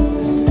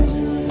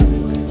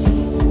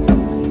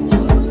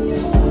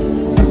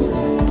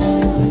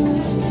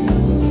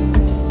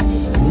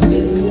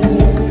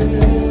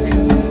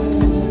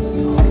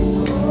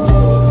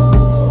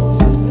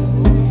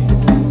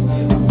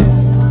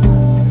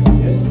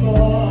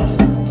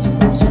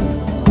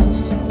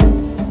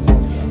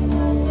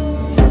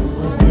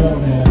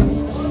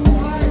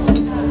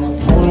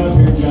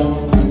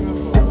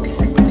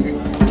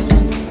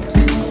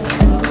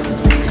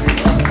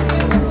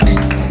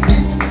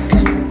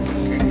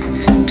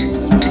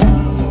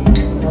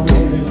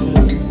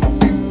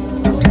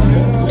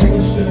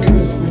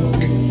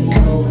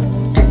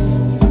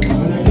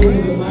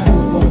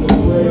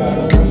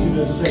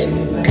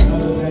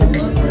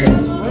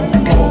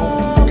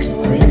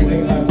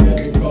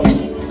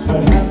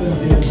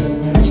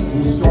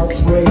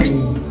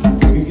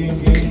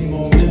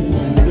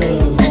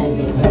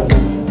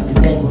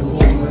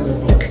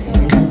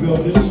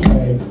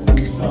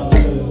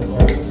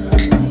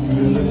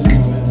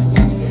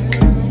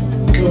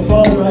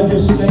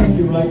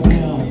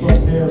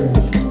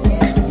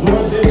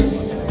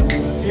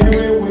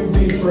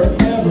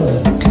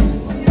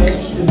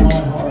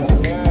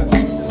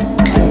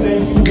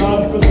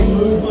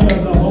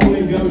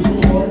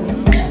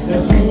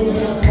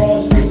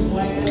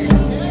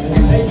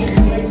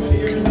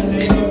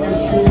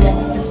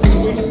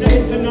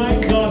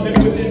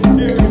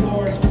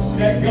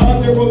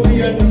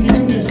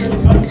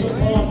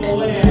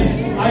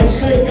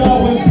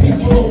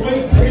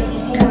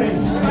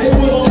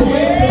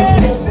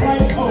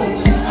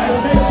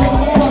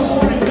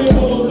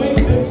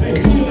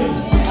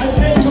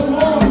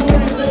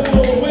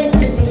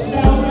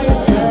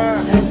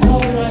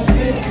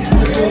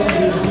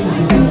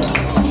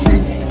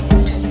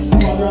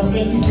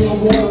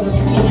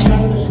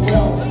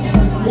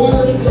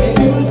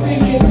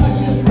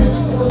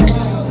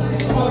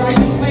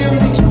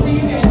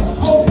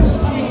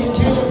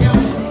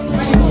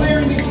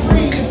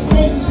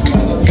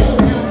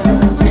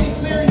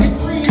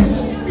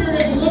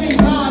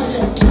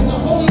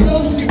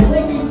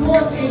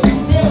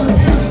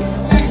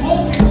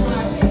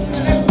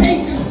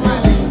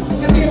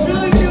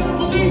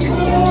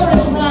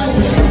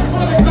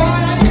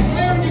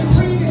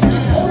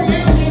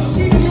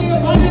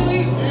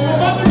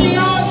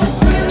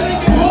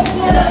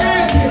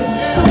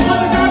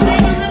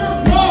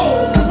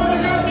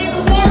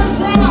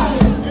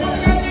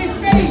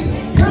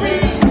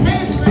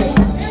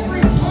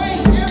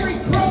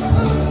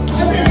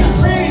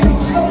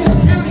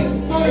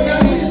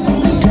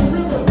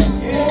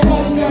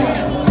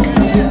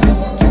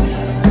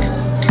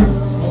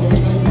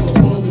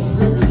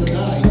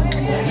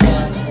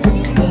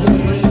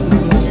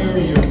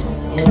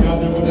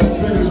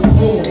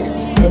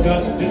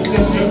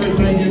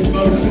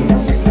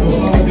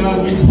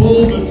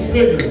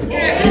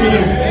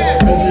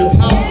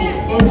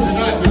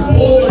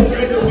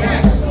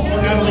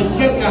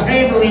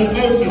 hammer in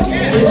motion.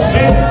 It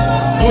said,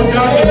 Lord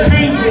God, the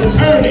chain was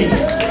turning,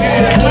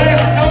 and it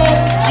blast off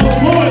the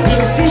wood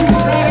that shoots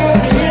right out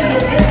the end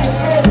of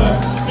Pensacola,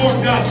 Lord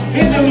God,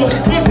 into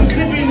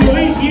Mississippi,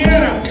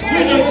 Louisiana. We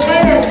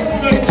declare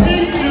the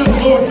kingdom,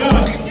 Lord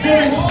God,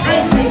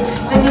 demonstration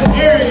from this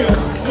area,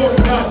 Lord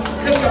God.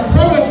 It's a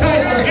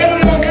prototype of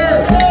heaven on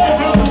earth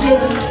because of the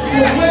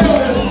well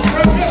that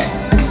struck up,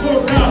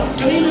 Lord God.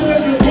 And even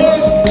as it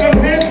was in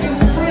Hampton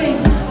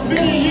Springs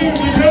many years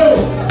ago,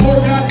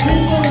 Lord God,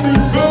 people will be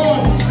drawn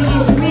to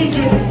this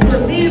region for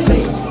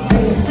healing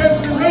and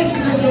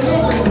restoration and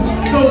deliverance.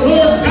 So,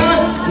 Lord God,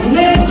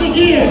 let it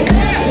begin.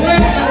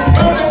 Let the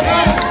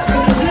prototype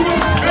and the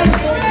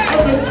demonstration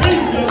of the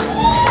kingdom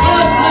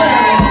start now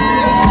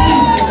in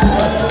Jesus'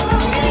 name.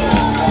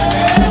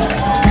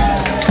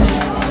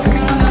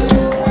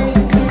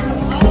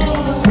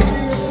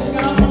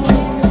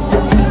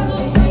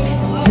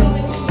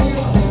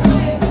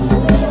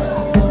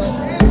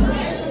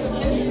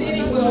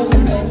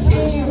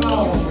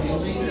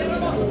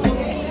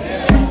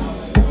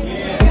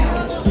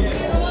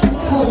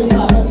 Holy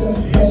God, I just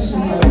bless you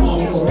right now,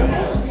 Lord.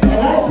 And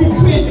I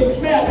decree and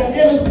declare that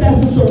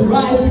intercessors are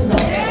rising up.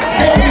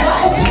 They're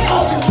rising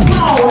up in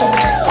power,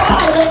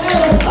 fire, and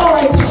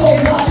authority, oh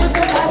God, in the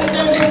mighty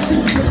name of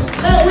Jesus.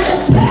 That we're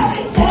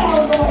tearing down,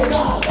 Lord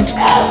God,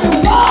 every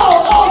wall,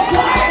 oh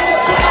God,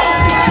 that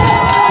rises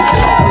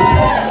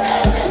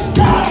in this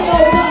county,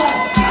 oh God.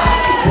 I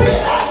decree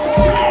and I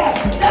declare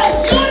that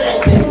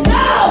unity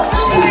now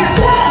will be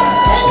shared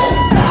in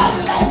this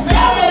county like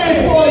never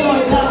before,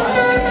 Lord God.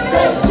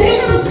 That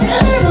Jesus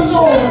is the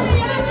Lord.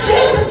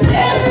 Jesus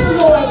is the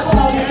Lord,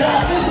 Father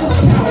God, in this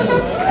county.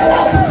 And I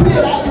decree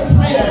and I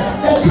declare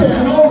that your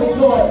glory,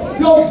 Lord,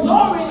 your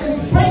glory is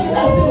bringing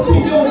us into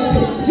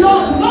unity. Your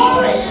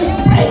glory is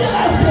bringing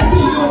us into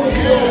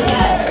unity, Lord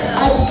God.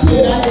 I decree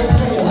and I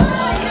declare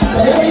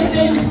that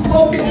everything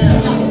spoken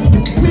tonight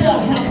will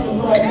happen,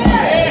 Lord God.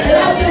 And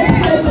I just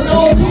pray for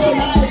those who are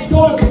lying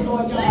dormant,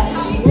 Lord God.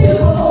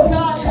 People, oh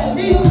God, that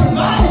need to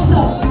rise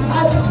up. I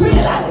decree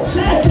and I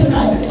declare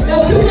tonight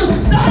that you will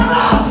stir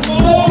up the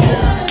people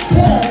in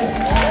prayer.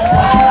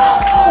 Stir up,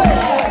 oh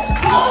God,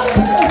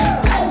 holiness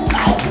and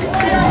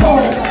righteousness,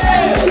 Lord.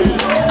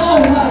 Oh,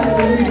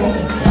 hallelujah.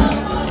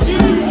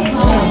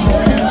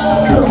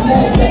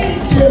 Command that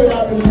spirit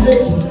of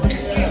religion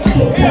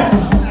to die.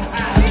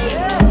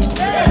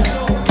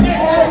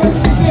 Every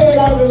spirit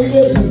of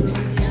religion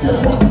to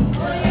die.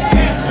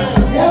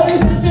 Every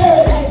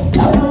spirit that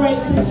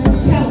separates in this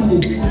county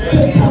to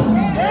die.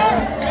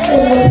 In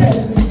your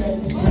precious name,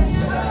 Jesus.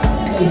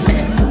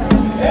 Amen.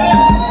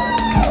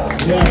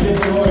 Yeah, give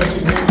the Lord a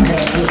big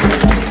hand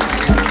clap.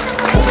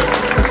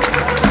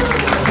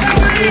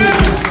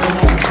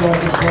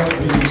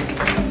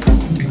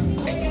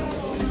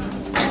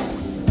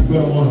 You're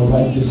going to want to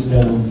write this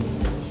down.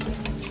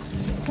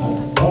 I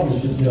probably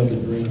should tell the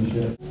dream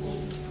yet.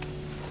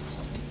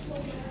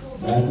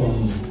 Back on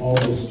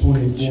August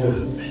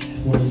 24th,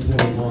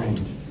 2021,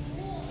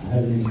 I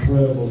had an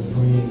incredible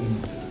dream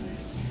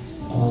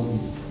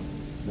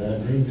that I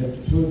dreamed up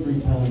 2 or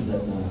 3 times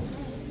that night.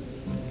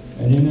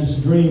 And in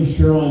this dream,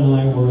 Cheryl and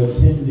I were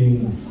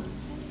attending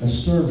a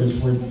service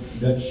where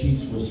Dutch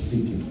Sheets was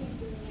speaking.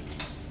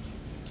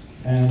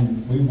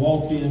 And we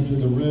walked into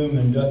the room,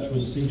 and Dutch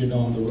was seated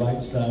on the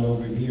right side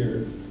over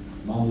here,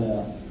 my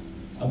left,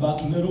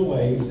 about middle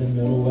ways and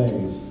middle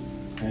ways.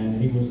 And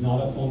he was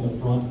not up on the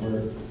front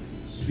where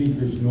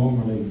speakers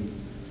normally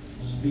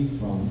speak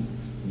from.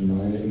 You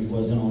know, he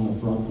wasn't on the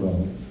front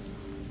row.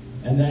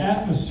 And the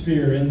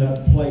atmosphere in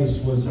that place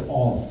was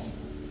off.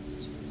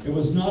 It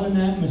was not an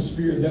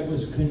atmosphere that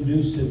was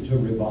conducive to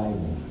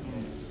revival.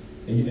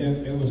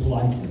 It was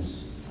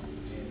lifeless.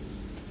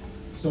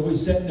 So we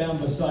sat down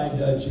beside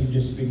Dutch and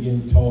just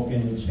began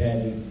talking and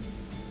chatting.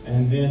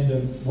 And then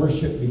the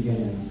worship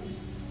began.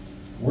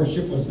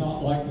 Worship was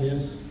not like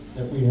this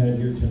that we had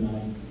here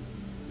tonight.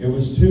 It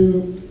was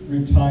 2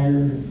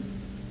 retired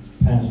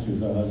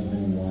pastors, a husband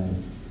and wife,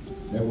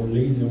 that were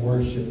leading the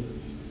worship.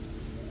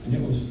 And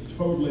it was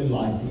totally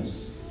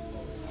lifeless.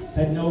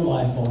 Had no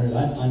life on it.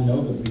 I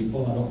know the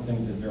people. I don't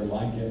think that they're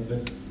like it,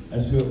 but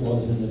that's who it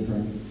was in the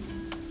dream.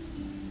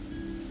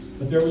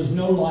 But there was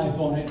no life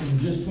on it, and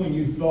just when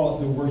you thought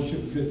the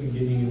worship couldn't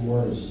get any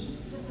worse,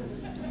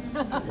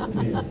 it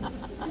did.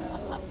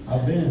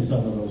 I've been in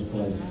some of those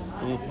places.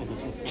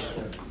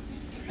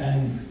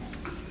 And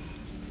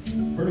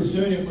pretty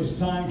soon it was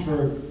time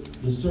for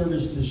the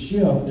service to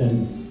shift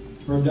and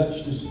for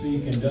Dutch to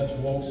speak, and Dutch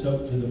walks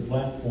up to the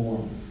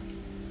platform.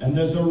 And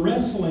there's a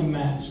wrestling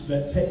match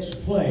that takes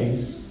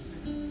place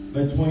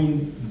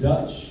between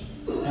Dutch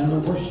and the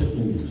worship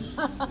leaders.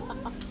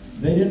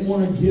 They didn't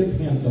want to give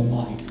him the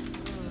mic.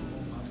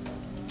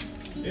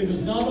 It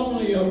was not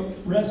only a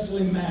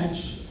wrestling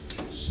match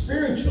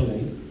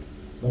spiritually,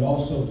 but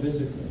also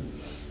physically.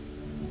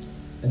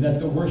 And that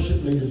the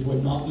worship leaders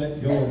would not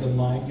let go of the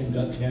mic, and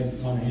Dutch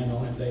had one hand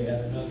on it, they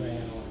had another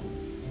hand on it.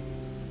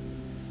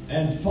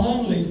 And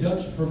finally,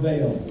 Dutch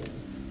prevailed.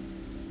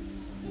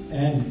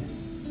 And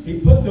He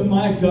put the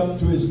mic up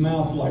to his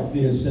mouth like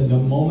this, and the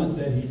moment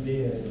that he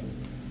did,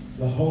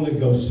 the Holy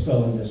Ghost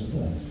fell in this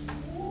place.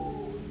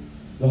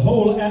 The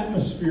whole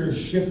atmosphere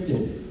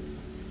shifted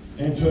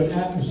into an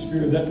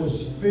atmosphere that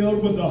was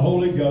filled with the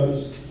Holy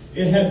Ghost.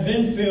 It had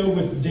been filled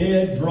with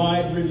dead,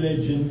 dried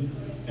religion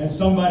and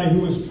somebody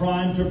who was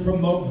trying to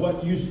promote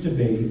what used to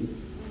be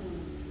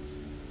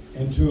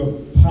into a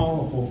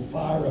powerful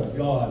fire of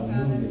God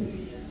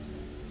moving.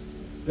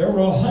 There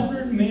were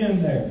 100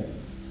 men there,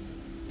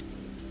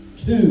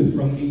 2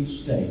 from each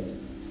state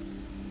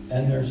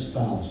and their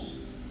spouse.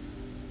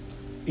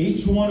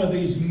 Each one of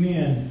these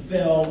men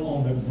fell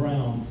on the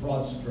ground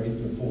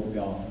prostrate before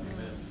God,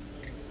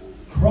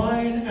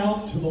 crying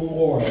out to the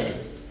Lord.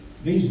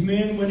 These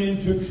men went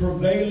into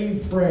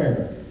travailing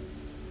prayer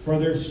for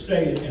their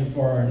state and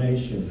for our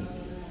nation.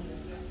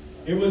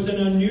 It was an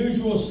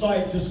unusual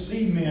sight to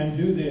see men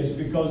do this,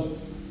 because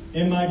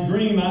in my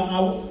dream,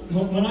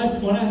 when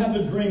I have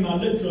a dream, I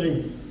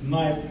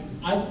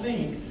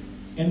think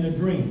in the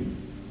dream.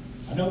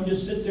 I don't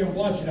just sit there and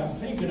watch it. I'm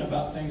thinking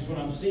about things when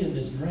I'm seeing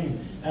this dream.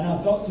 And I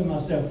thought to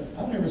myself,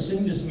 I've never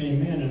seen this many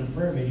men in a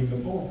prayer meeting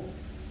before.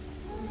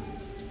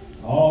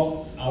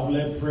 I've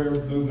led prayer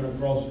movement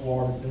across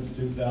Florida since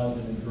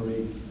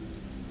 2003.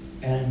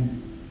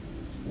 And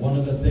one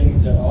of the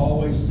things that I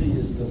always see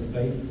is the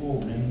faithful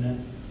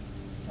remnant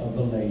of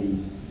the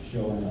ladies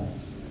showing up.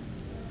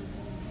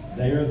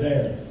 They are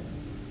there.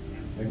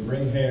 The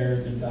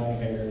gray-haired, the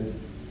dye-haired,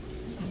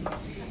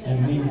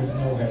 and me with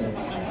no hair.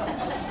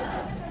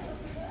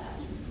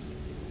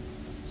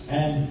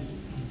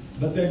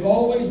 But they've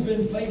always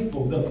been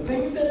faithful. The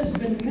thing that has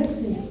been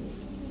missing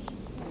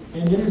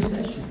in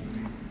intercession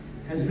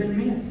has been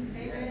men.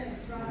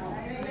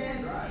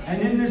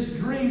 And in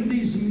this dream,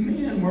 these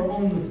men were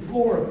on the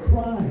floor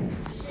crying,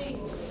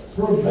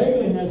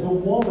 travailing as a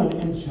woman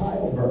in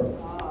childbirth.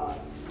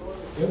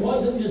 It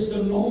wasn't just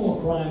a normal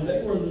crying.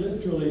 They were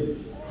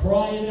literally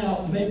crying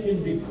out,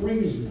 making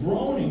decrees,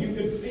 groaning. You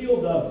could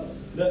feel the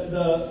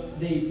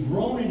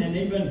groaning, and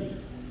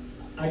even,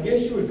 I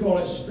guess you would call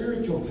it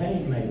spiritual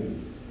pain maybe,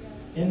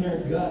 in their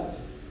gut.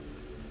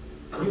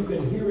 You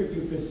could hear it,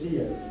 you could see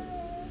it.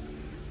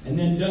 And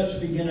then Dutch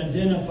began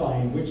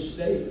identifying which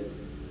state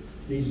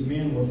these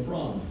men were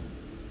from.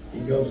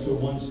 He goes to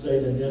one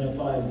state,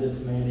 identifies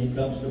this man. He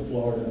comes to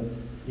Florida.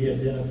 He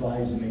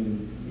identifies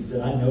me. He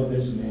said, I know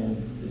this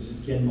man. This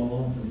is Ken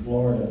Malone from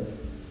Florida.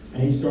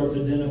 And he starts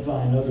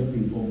identifying other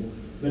people.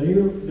 But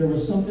here, there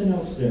was something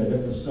else there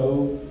that was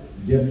so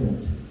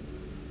different.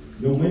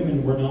 The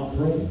women were not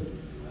praying.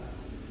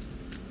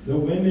 The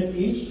women,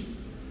 each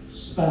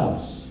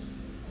spouse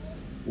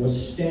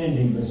was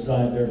standing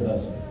beside their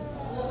husband,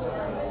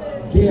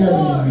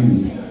 daring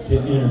you to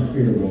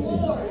interfere with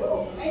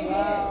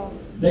them.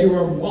 They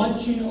were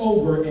watching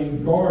over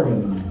and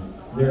guarding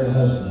their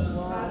husband.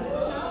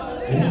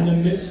 And in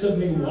the midst of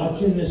me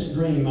watching this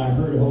dream, I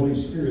heard the Holy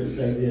Spirit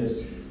say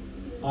this: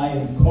 I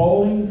am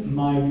calling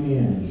my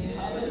men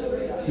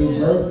to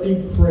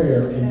birthing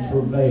prayer and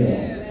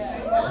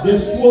travail.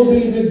 This will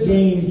be the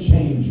game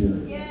changer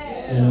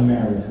in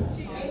America.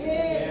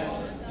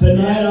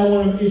 Tonight I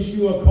want to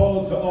issue a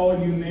call to all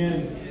you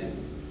men.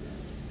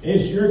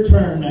 It's your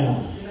turn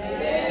now.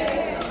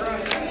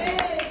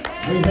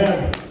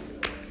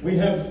 We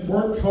have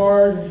worked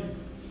hard,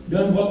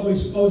 done what we're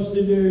supposed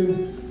to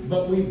do,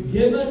 but we've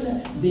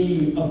given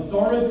the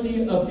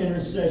authority of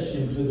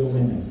intercession to the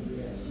women.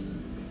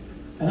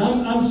 And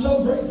I'm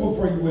so grateful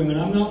for you women.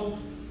 I'm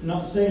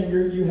not saying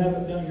you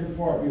haven't done your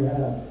part. You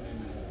have.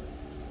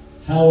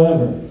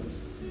 However,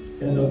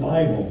 in the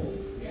Bible,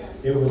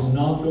 it was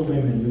not the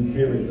women who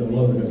carried the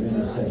load of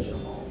intercession.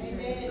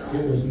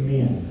 It was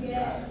men.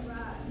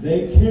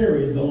 They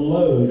carried the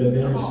load of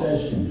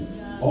intercession.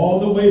 All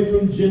the way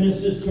from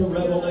Genesis to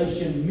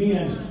Revelation,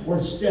 men were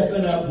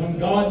stepping up. When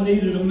God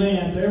needed a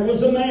man, there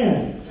was a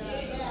man.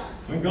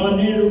 When God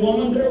needed a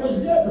woman, there was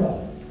Deborah.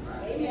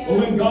 But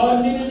when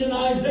God needed an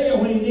Isaiah,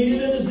 when He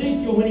needed an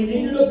Ezekiel, when He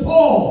needed a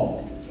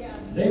Paul,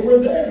 they were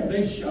there.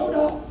 They showed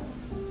up.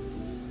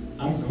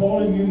 I'm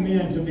calling you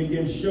men to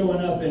begin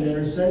showing up in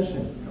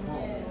intercession.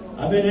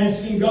 I've been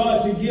asking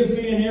God to give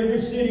me in every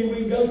city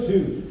we go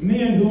to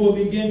men who will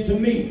begin to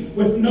meet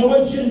with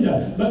no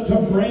agenda, but to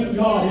bring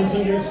God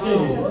into their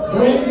city,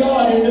 bring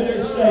God into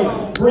their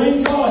state,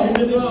 bring God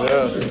into this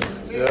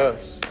country.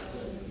 Yes.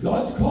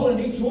 God's calling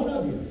each one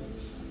of you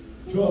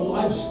to a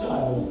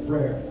lifestyle of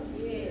prayer.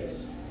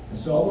 And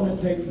so I want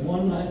to take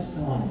one last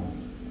time.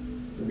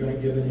 We're going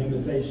to give an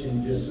invitation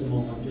in just a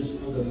moment, just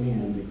for the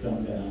men to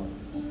come down.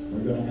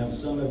 We're going to have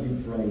some of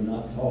you pray,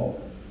 not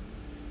talk.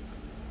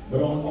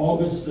 But on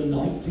August the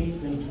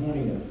 19th and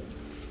 20th,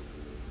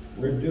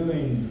 we're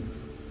doing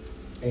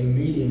a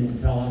meeting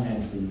in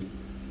Tallahassee,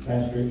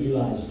 Pastor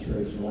Eli's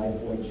church,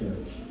 Lifeway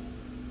Church.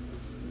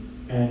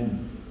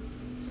 And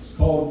it's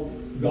called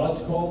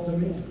God's Call to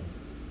Men.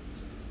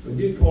 We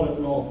did call it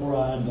Raw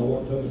Cry, and the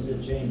Lord told us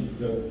to change it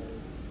to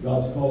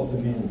God's Call to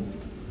Men.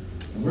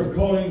 And we're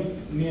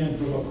calling men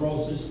from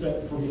across the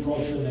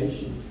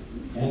nation.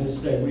 and the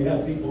state. We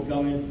have people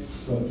coming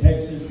from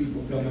Texas,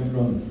 people coming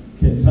from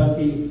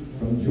Kentucky,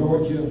 from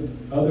Georgia,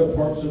 other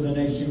parts of the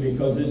nation,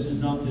 because this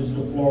is not just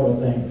a Florida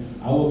thing.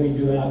 I've already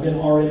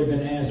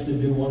been asked to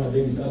do one of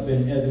these up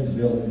in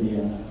Evansville,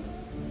 Indiana.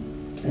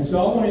 And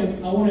so I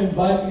want to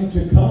invite you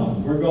to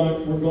come. We're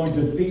going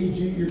to feed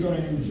you. You're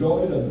going to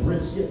enjoy the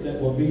brisket that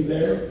will be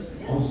there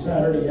on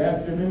Saturday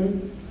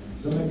afternoon.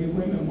 Some of you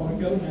women want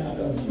to go now,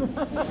 don't you?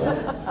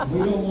 But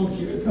we don't want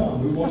you to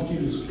come. We want you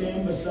to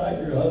stand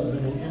beside your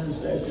husband in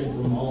intercession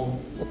from home,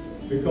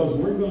 because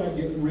we're going to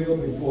get real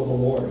before the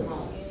Lord.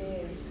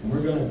 And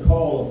we're going to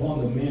call upon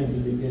the men to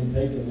begin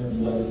taking their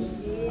place.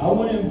 I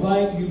want to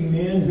invite you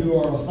men who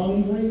are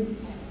hungry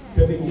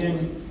to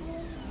begin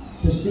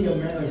to see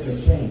America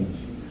change.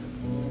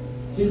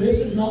 See, this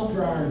is not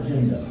for our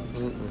agenda.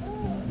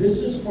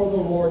 This is for the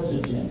Lord's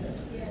agenda.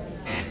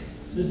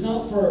 This is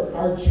not for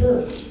our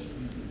church.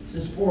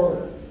 This is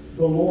for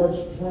the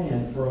Lord's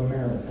plan for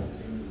America.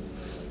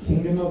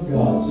 Kingdom of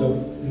God. So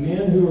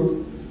men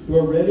who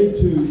are ready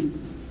to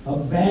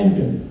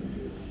abandon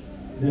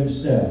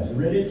themselves,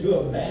 ready to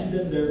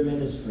abandon their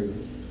ministry,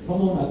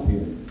 come on up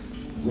here.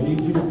 We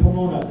need you to come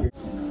on up here.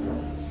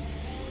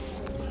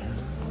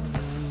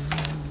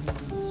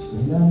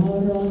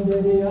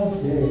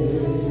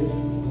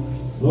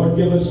 Lord,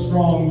 give us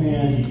strong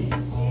men.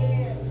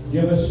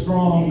 Give us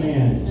strong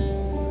men.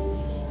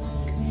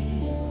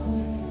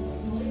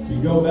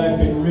 You go back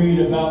and read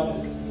about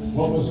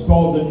what was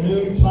called the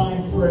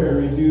noontime prayer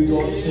in New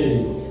York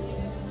City.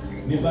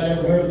 Anybody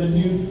ever heard of the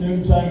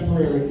noontime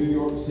prayer in New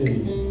York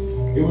City?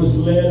 It was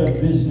led of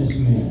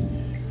businessmen.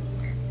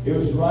 It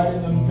was right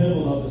in the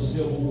middle of the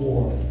Civil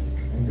War.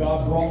 And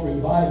God brought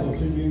revival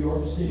to New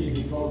York City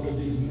because of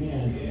these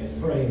men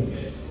praying.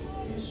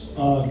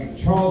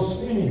 Charles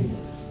Finney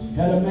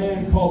had a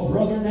man called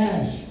Brother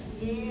Nash,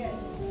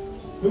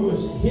 who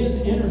was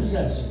his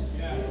intercessor.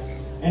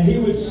 And he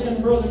would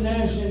send Brother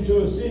Nash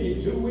into a city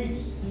 2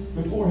 weeks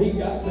before he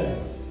got there.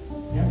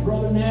 And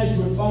Brother Nash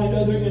would find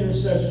other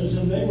intercessors,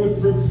 and they would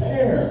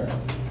prepare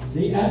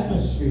the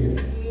atmosphere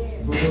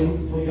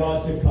for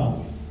God to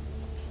come.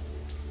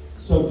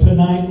 So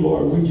tonight,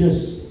 Lord, we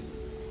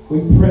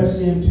press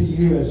into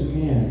you as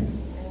men.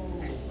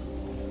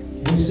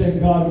 We say,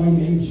 God, we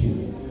need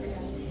you.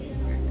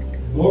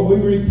 Lord, we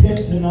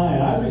repent tonight.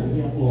 I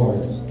repent,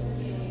 Lord,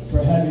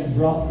 for having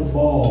dropped the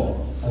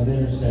ball of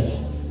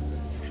intercession.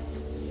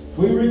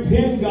 We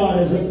repent, God,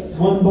 as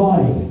one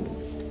body,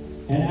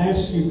 and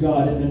ask you,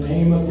 God, in the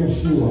name of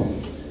Yeshua,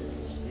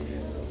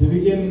 to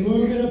begin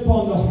moving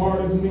upon the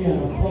heart of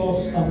men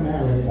across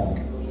America.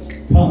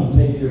 Come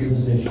take your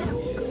position.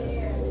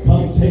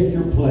 Come take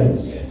your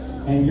place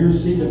and your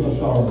seat of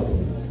authority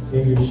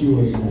in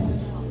Yeshua's name.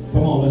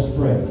 Come on, let's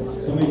pray.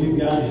 Some of you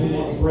guys who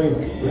want to pray,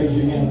 raise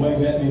your hand,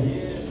 wave at me.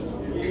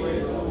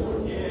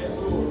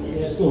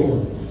 Yes,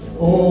 Lord.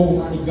 Oh,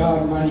 mighty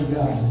God, mighty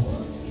God.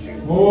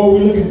 Oh,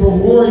 we're looking for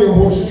warrior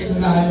horses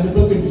tonight. In the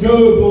book of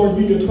Job, Lord,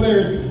 you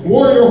declared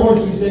warrior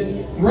horses that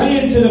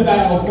ran to the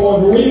battle,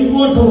 Father. We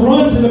want to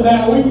run to the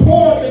battle. We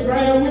pour up the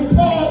ground. We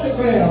pour up the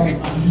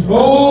ground.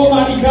 Oh,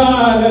 mighty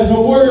God, as a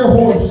warrior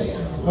horse,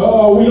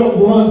 oh, we don't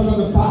run from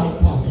the fight,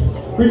 Father.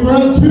 We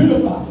run to the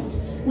fight.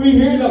 We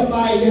hear the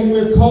fight and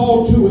we're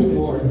called to it,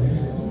 Lord.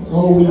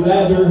 Oh, we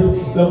lather.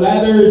 The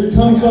lather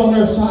comes on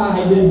our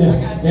side,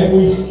 and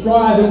we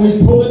strive and we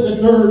pull at the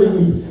dirt, and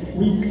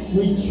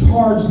we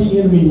charge the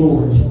enemy,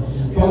 Lord.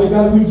 Father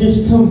God, we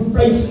just come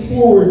face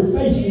forward,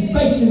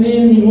 facing the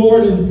enemy,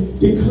 Lord, and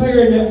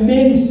declaring that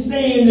men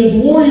stand as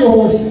warrior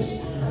horses.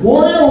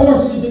 Warrior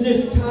horses in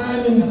this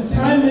time,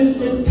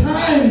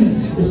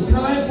 it's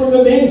time for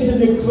the men to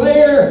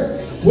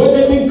declare what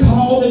they've been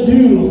called to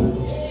do, Lord.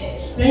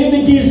 Stand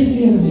against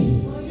the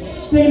enemy.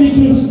 Stand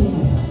against the enemy.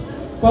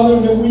 Father,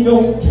 that we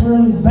don't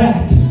turn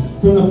back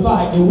from the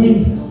fight, that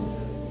we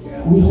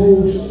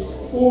hold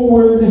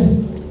forward,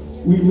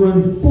 we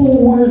run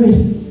forward,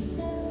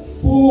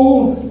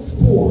 full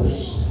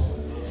force,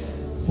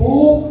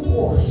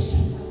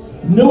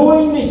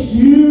 knowing that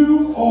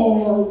you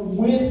are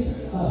with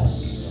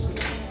us,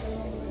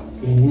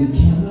 and we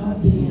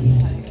cannot be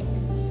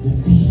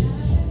defeated.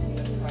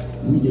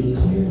 We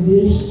declare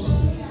this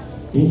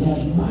in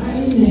that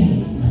mighty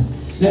name,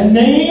 that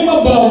name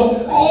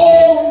above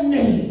all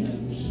names.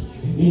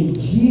 In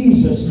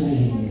Jesus'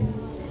 name.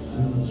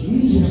 In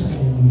Jesus'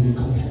 name we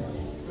declare.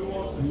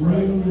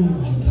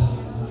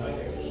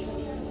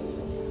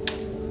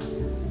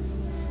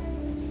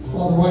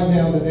 Father, right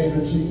now in the name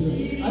of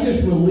Jesus, I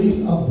just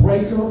release a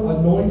breaker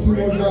anointing,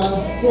 Lord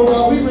God. Lord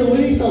God, we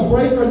release a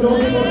breaker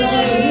anointing, Lord God,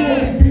 that we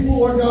will be people,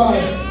 Lord God,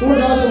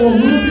 that will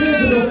move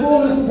into the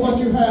fullness of what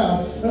you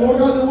have. And Lord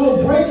God, that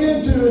we'll break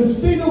into and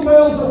see the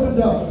wells opened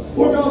up.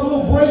 Lord God,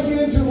 we'll break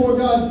into, Lord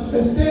God,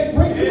 and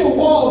break through the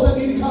walls that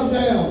need to come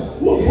down.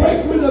 We'll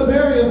break through the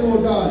barriers,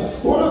 Lord God.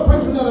 Lord, I pray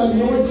for that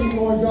anointing,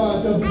 Lord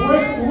God, to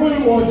break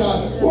through, Lord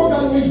God. Lord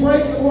God, we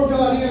break, Lord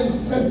God, in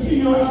and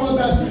see your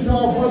alabaster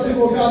jar broken,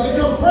 Lord God, that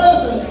your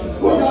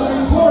presence, Lord God, be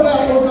poured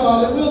out, Lord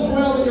God, that we'll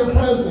dwell in your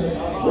presence.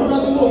 Lord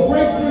God, that we'll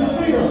break through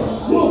fear.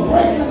 We'll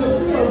break through the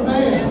fear of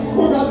man.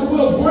 Lord God, that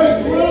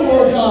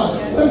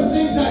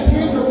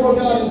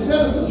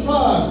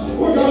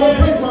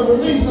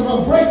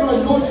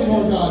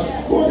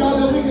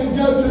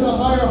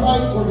higher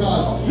heights, Lord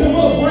God. That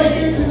we'll break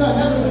into the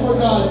heavens, Lord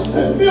God,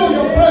 and feel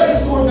your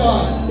presence, Lord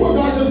God. Lord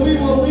God, that we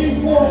will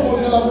lean forward,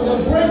 Lord God, with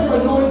a breaker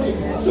anointing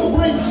to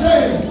bring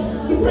change,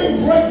 to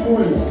bring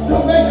breakthrough, to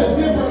make a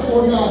difference,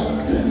 Lord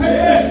God, to take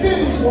the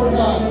cities, Lord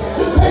God,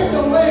 to take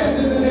the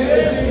land in the name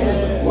of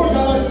Jesus. Lord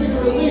God, I speak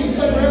a release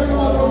over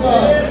everyone, Lord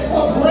God,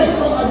 a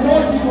breaker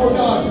anointing, Lord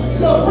God,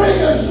 to bring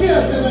a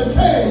shift and a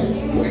change,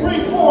 to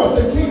bring forth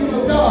the kingdom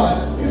of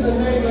God in the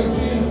name of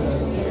Jesus.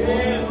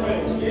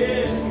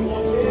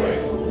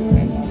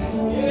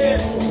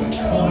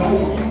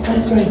 I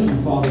thank you,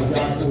 Father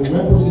God, for the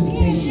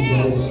representation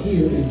that is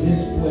here in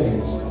this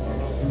place.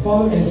 And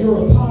Father, as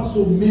your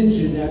apostle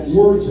mentioned that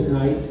word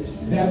tonight,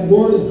 that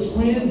word of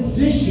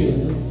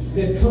transition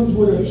that comes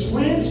with a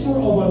transfer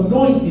of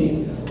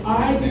anointing,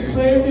 I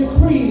declare and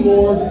decree,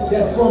 Lord,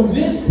 that from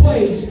this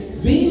place,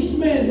 these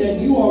men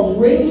that you are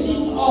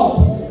raising up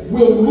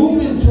will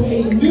move into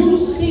a new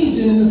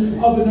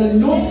season of an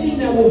anointing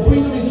that will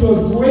bring them into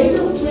a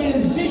greater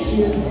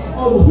transition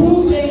of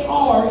who they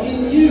are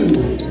in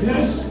you. And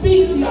I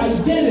speak the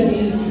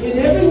identity in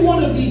every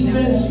one of these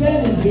men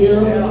standing here.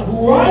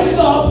 Rise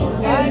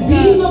up and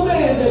be the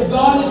man that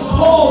God has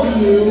called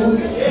you.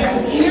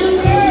 Have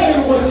ears to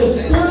hear what the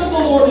Spirit of the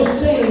Lord is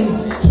saying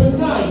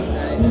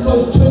tonight.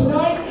 Because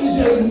tonight is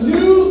a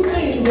new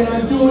thing that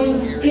I'm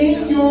doing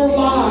in your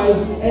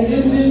lives and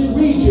in this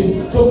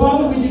region. So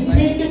Father, we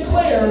decree and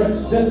declare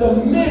that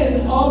the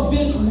men of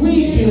this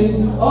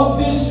region, of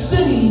this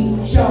city,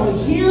 shall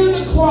hear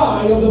the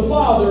cry of the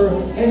Father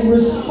and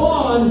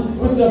respond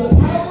with the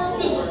power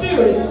of the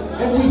Spirit.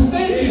 And we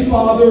thank you,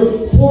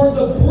 Father, for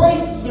the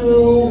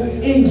breakthrough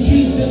in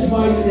Jesus'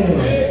 mighty name.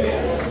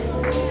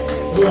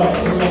 Who else?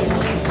 Who else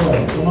wants to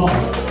pray? Come on.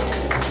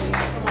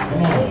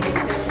 Come on.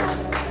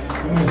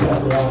 Come on,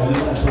 Zachariah.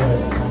 You want to pray?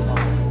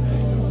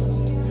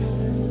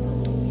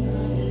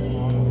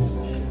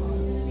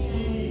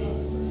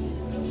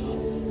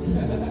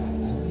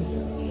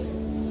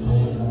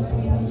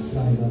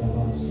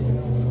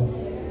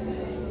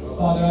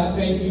 Father, I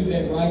thank you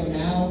that right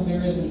now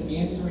there is an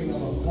answering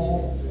of a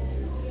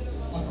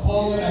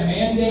call and a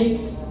mandate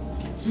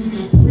to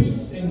be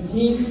priests and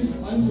kings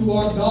unto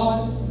our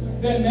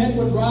God, that men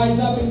would rise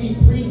up and be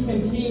priests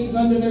and kings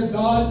unto their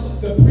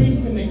God, the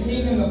priest and the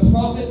king and the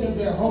prophet of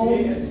their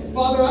home.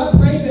 Father, I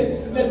pray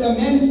that the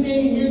men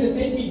standing here, that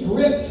they be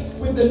gripped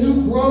with the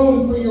new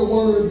groan for your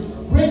word,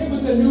 gripped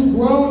with the new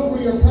groan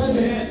for your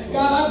presence.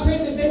 God, I pray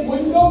that they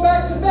wouldn't go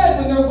back to bed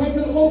when they're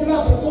woken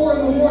up at 4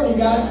 in the morning,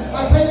 God.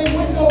 I pray they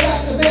wouldn't go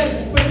back to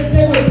bed, but that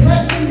they would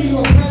press into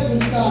your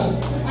presence, God.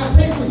 I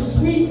pray for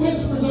sweet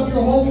whispers of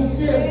your Holy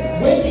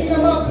Spirit, waking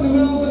them up in the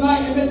middle of the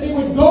night, and that they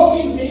would go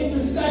into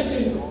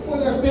intercession for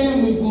their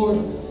families,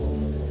 Lord.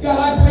 God,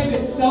 I pray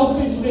that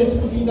selfishness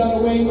would be done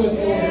away with,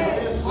 Lord.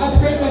 I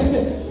pray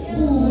that,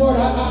 Lord,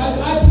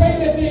 I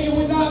pray that it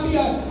would not be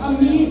a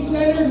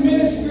me-centered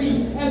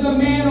ministry as a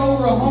man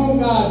over a home,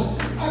 God.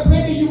 I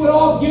pray that you would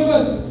all give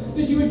us,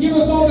 that you would give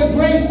us all the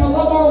grace to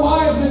love our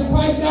wives as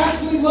Christ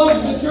actually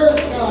loves the church,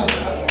 God.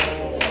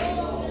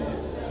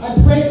 I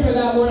pray for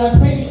that, Lord. I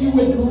pray that you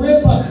would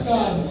grip us,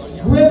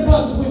 God. Grip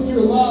us with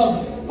your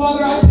love.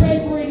 Father, I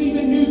pray for an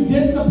even new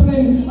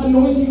discipline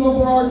anointing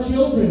over our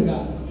children,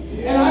 God.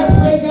 And I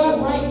pray,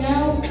 God, right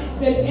now,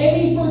 that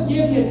any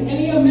forgiveness,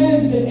 any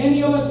amends that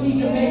any of us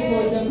need to make,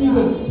 Lord, that we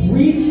would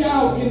reach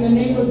out in the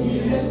name of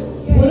Jesus,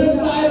 put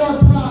aside our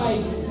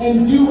pride,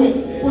 and do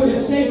it for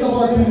the sake of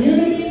our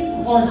community,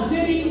 our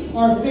city,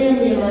 our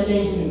family, and our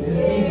nations. In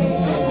Jesus'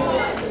 name.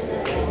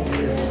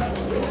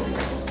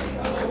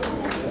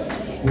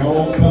 If y'all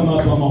won't come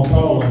up, I'm going to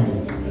call on you.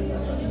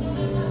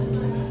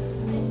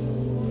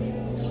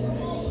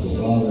 So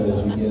Father, as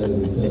we gather,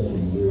 we touch and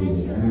agree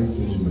that your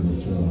kingdom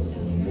will come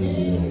and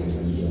your will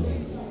will be done.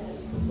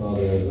 And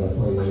Father, as I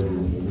pray over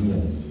the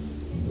men,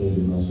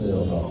 including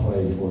myself, I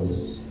pray for us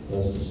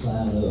to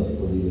sign up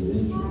for the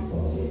adventure,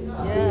 Father,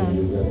 being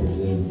your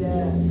representatives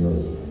on the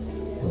earth.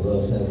 For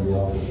us having the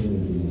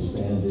opportunity to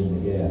stand in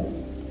the gap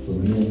for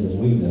men that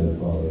we know,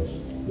 Father,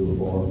 who are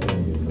far from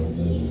you, but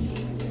know you.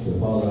 So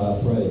Father, I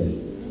pray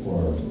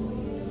for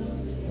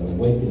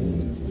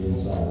awakening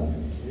inside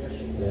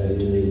that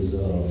is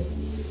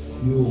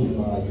fueled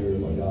by your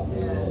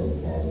agape love,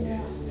 Father,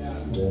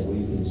 that we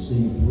can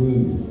see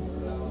through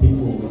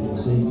people, we can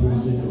see through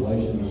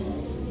situations,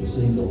 to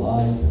see the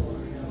life,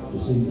 to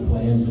see the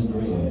plans and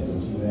dreams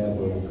that you have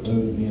for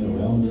those men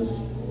around us,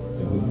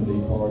 and we can be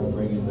part of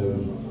bringing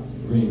those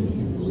dreams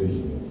to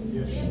fruition.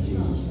 In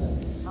Jesus' name.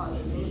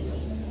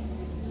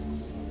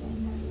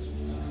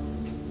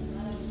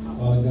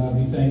 Father God,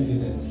 we thank you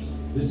that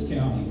this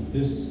county,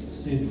 this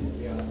city,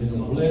 is a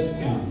blessed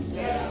county, a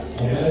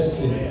blessed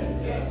city.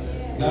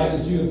 God,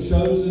 that you have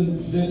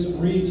chosen this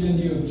region,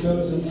 you have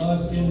chosen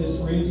us in this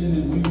region,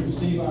 and we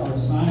receive our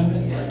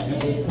assignment,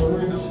 and with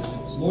courage,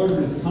 Lord,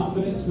 with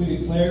confidence, we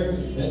declare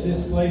that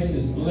this place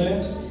is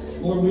blessed.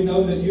 Lord, we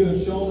know that you have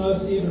shown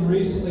us even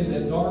recently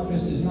that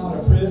darkness is not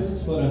a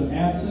presence, but an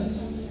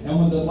absence. And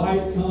when the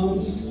light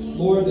comes,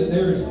 Lord, that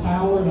there is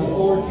power and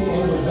authority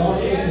over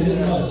darkness, and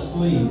it must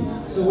flee.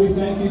 So we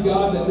thank you,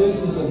 God, that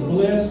this is a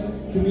blessed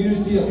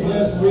community, a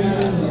blessed region,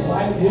 and the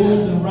light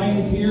rules and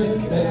reigns here,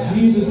 that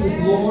Jesus is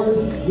Lord.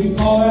 We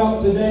call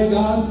out today,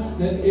 God,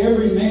 that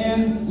every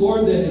man,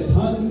 Lord, that is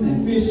hunting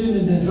and fishing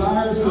and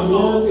desires to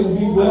work and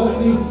be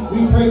wealthy,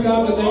 we pray,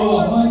 God, that they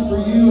will hunt for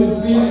you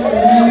and fish for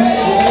you,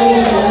 that they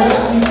will be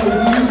wealthy for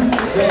you,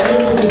 that they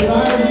will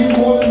desire you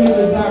more than they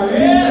desire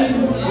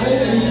anything. Let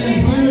it begin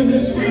here in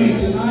this room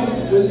tonight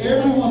with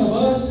every one of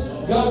us.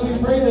 God, we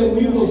pray that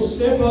we will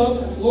step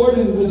up, Lord,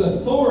 and with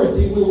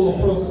authority we will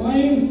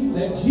proclaim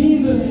that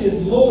Jesus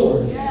is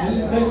Lord. And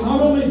that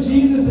not only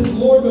Jesus is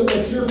Lord, but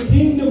that your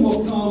kingdom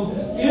will come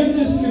in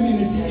this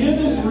community, in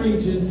this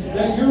region,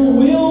 that your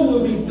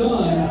will be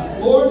done.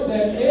 Lord,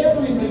 that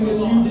everything that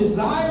you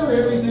desire,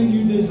 everything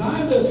you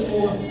designed us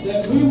for,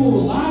 that we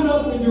will line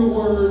up with your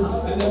word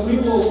and that we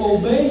will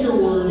obey your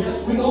word.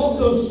 We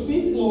also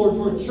speak, Lord,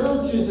 for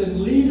churches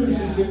and leaders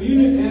and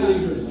community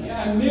leaders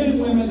and men and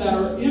women that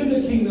are in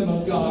the kingdom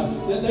of God,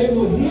 that they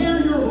will hear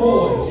your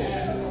voice,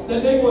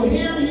 that they will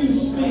hear you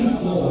speak,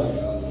 Lord.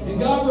 And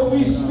God, where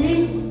we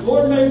speak,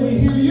 Lord, may we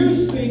hear you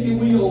speak and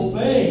we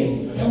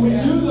obey. And we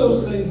do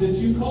those things that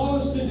you call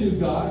us to do,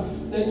 God.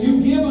 That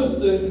you give us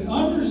the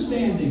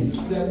understanding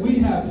that we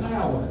have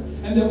power.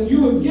 And that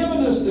you have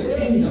given us the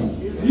kingdom.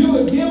 You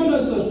have given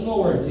us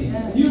authority.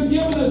 You have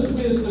given us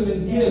wisdom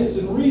and gifts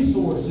and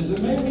resources.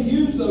 And may we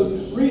use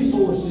those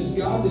resources,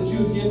 God, that you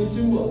have given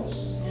to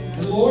us.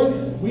 And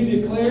Lord, we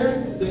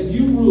declare that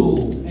you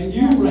rule and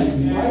you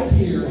reign right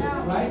here,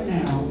 right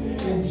now.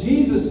 In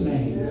Jesus'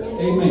 name,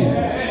 amen.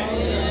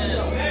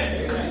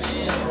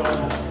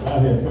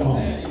 Right here, come on.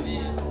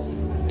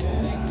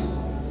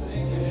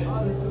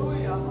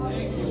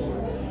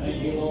 Thank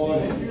you,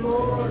 Lord.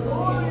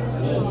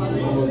 Yes,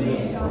 Lord.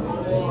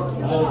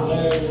 I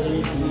declare that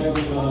each and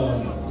every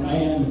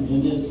man in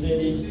this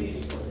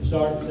city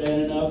start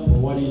standing up for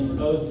what he's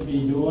supposed to be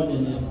doing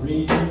in this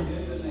region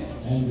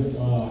and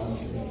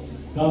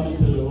coming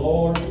to the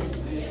Lord,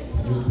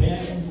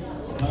 repenting,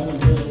 coming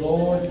to the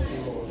Lord,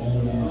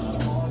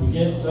 and to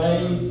get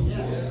saved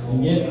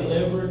and get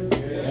delivered,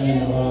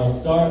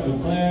 and start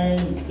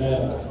declaring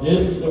that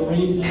this is the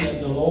reason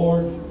that the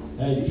Lord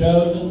has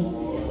chosen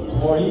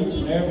for each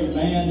and every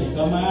man to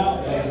come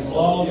out, as the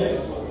law is,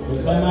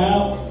 to come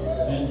out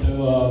and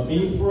to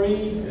be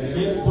free, to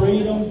get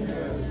freedom,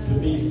 to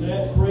be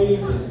set free,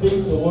 to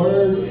speak the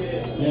word,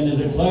 and to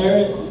declare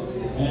it,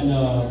 and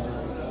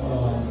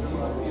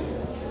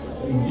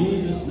in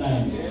Jesus'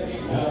 name.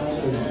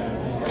 Hallelujah.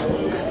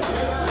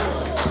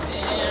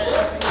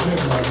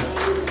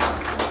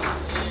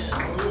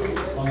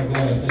 Father God, I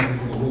thank you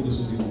for the witness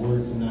of your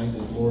word tonight,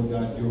 that Lord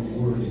God, your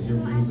word and your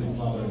movement,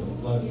 Father, and the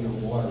flood of your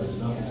water is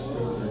not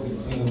restricted or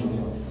contained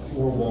within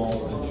four walls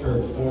of the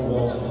church, four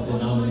walls of the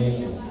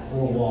denomination,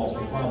 four walls.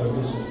 But Father,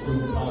 this is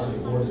proof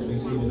positive, Lord, as we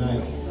see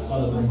tonight.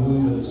 Father, the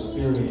move of the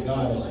Spirit of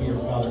God is here,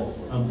 Father.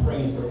 I'm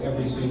praying for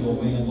every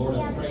single man. Lord,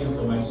 I'm praying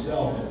for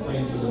myself. I'm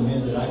praying for the men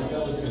that I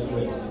fellowship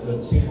with, the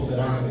people that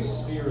I have a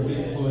sphere of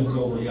influence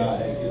over,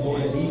 God.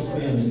 Lord, these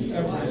men and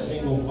every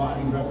single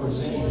body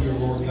represented here,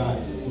 Lord God,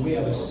 we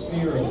have a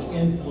sphere of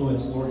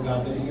influence, Lord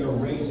God, that we are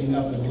raising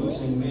up and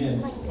loosing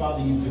men.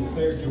 Father, you've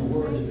declared your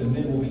word that the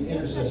men will be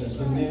intercessors,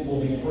 the men will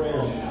be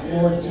prayers.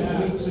 Lord,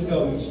 2 weeks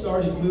ago, you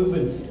started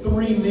moving.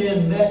 3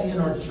 men met in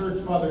our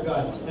church, Father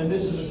God, and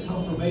this is a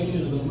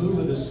confirmation of the move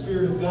of the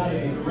Spirit of God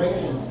in the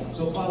direction.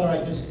 So, Father, I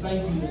just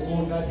thank you that,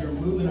 Lord God, you're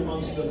moving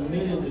amongst the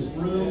men in this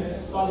room.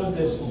 Father,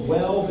 this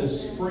well,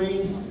 this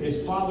spring,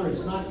 Father,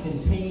 it's not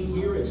contained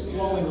here. It's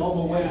flowing all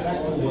the way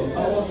back to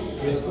Wapella.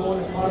 It's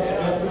going across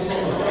Jefferson.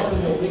 It's up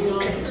into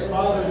Leon.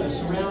 Father, the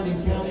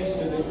surrounding counties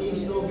to the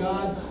east, oh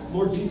God.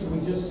 Lord Jesus,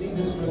 we just see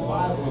this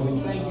revival, and we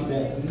thank you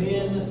that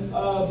men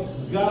of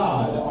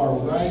God are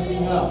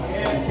rising up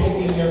and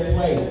taking their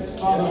place.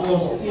 Father,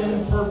 those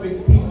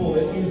imperfect people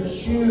that you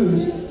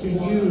choose to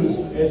use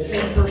as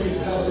imperfect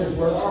vessels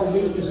where our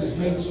weakness is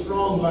made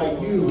strong by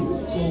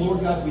you. So, Lord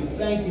God, we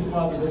thank you,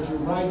 Father, that you're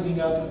rising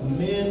up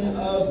men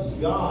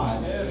of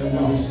God. And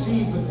we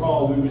receive the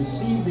call, we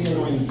receive the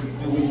anointing,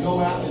 and we go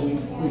out and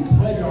we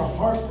pledge our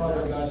heart,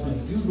 Father God, to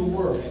do the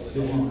work that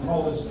you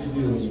called us to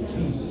do in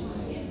Jesus' name.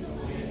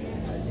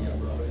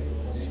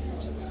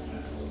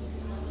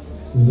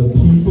 The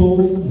people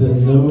that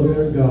know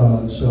their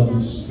God shall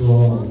be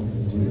strong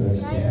and do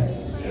exploits.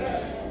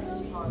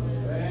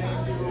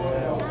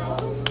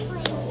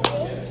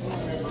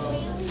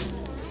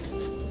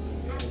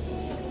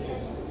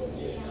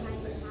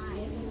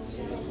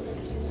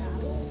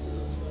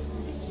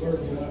 Lord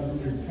God, we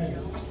repent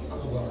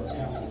of our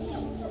actions.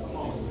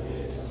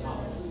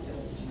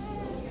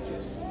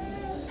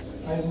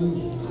 I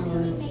lose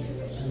courage,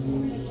 I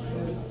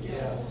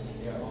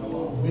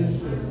lose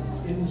wisdom,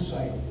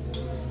 insight,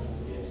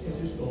 and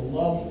just a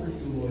love for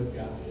you, Lord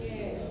God,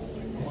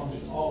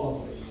 amongst all of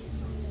us.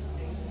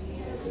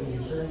 As we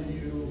turn to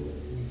you,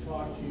 we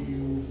talk to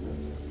you,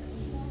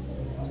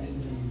 we come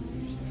into you,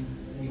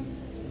 we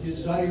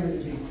desire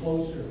to be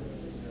closer.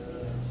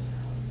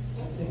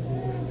 I thank you,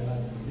 Lord God,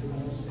 for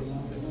giving us the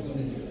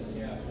opportunity to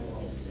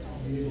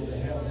be able to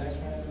have that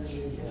kind of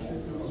relationship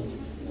with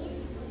you.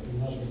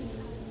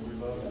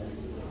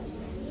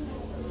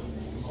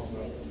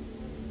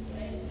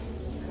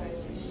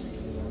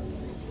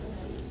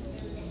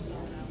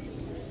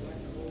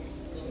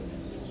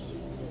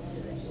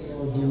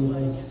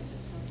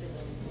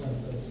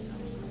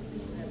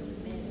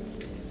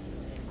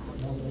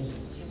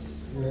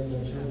 direct my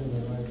children in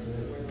the right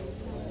direction.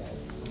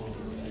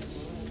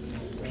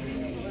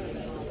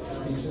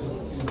 Teach us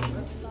to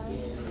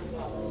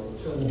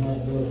show them how to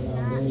build a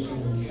foundation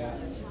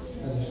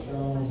as a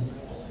strong,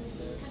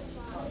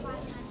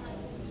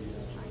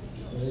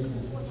 so they can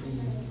succeed.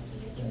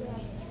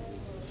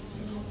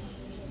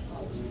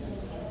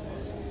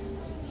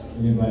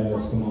 Anybody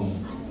else? Come on.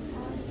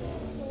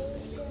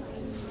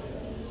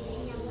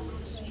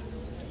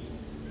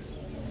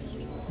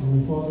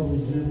 And Father, we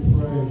do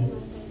pray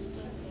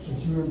that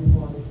you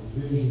impart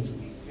vision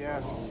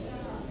Yes.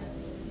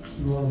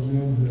 to our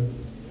manhood,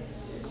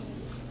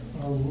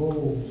 our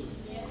roles,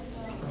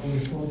 our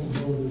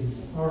responsibilities,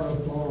 our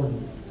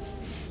authority,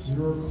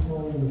 your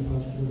calling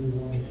upon every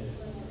one of us.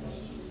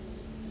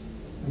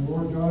 And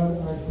Lord God,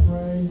 I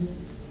pray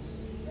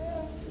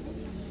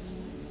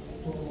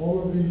for all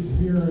of these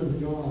here and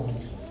beyond,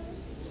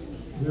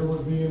 there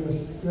would be an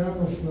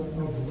establishment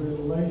of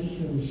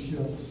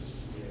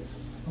relationships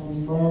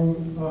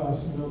among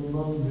us and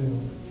among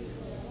them,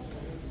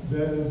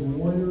 that as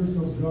warriors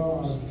of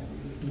God,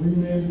 we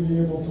may be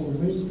able to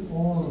link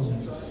arms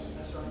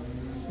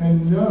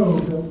and know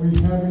that we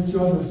have each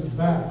other's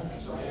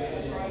backs,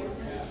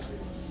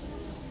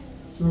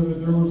 so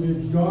that there would be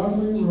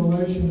godly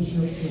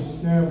relationships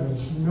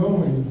established,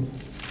 knowing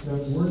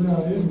that we're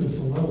not in this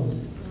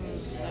alone.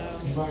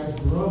 My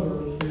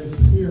brother is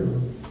here.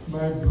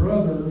 My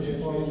brothers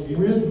are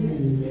with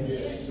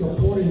me,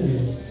 supporting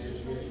us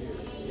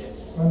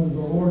under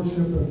the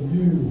lordship of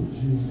you,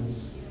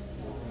 Jesus,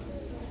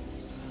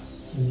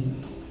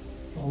 and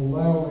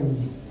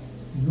allowing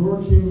your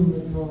kingdom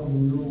to come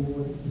and your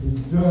will to be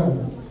done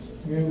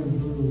in and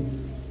through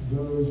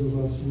those of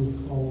us who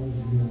are called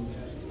you.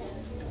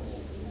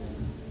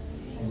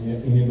 And yet,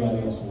 anybody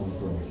else want to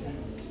pray?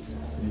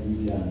 Maybe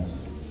you guys.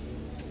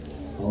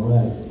 All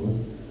right. Well,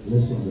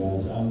 listen,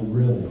 guys. I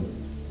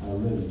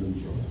really need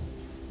you.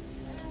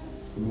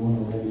 We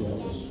want to raise up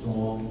a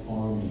strong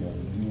army of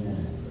men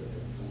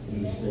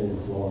in the state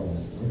of Florida.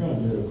 We're going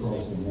to do it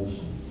across the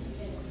nation,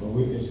 but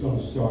it's going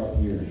to start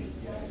here.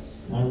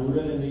 And I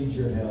really need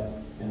your help.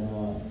 And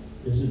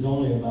this is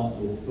only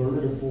about the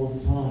third or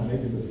fourth time,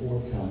 maybe the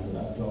fourth time,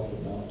 that I've talked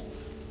about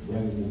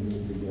bringing the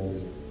men together.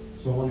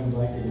 So I want to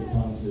invite you to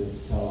come to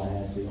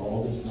Tallahassee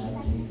August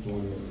 19th,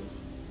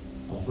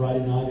 20th.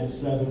 Friday night at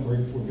 7, we're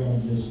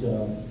going to just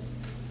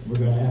we're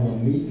going to have a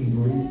meet and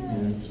greet,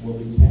 and we'll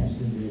be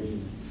casting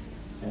vision.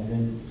 And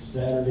then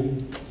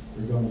Saturday,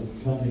 we're going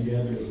to come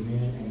together as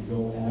men and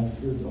go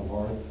after the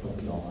heart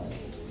of God.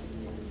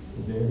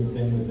 With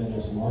everything within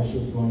us,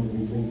 Marshall's going to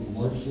be leading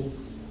worship,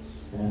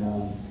 and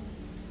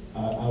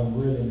I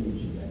really need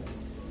you there.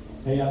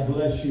 Hey, I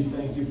bless you.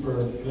 Thank you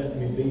for letting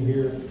me be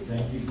here.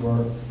 Thank you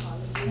for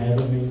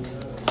having me.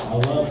 I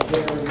love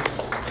Karen.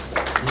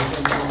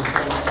 Anything you want to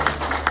say?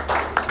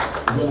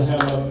 We're going to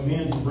have a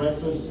men's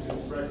breakfast.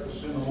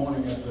 Breakfast in the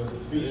morning at the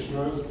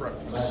bistro,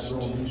 Black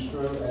Girl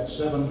Bistro, at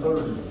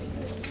 7:30.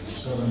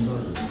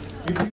 7:30.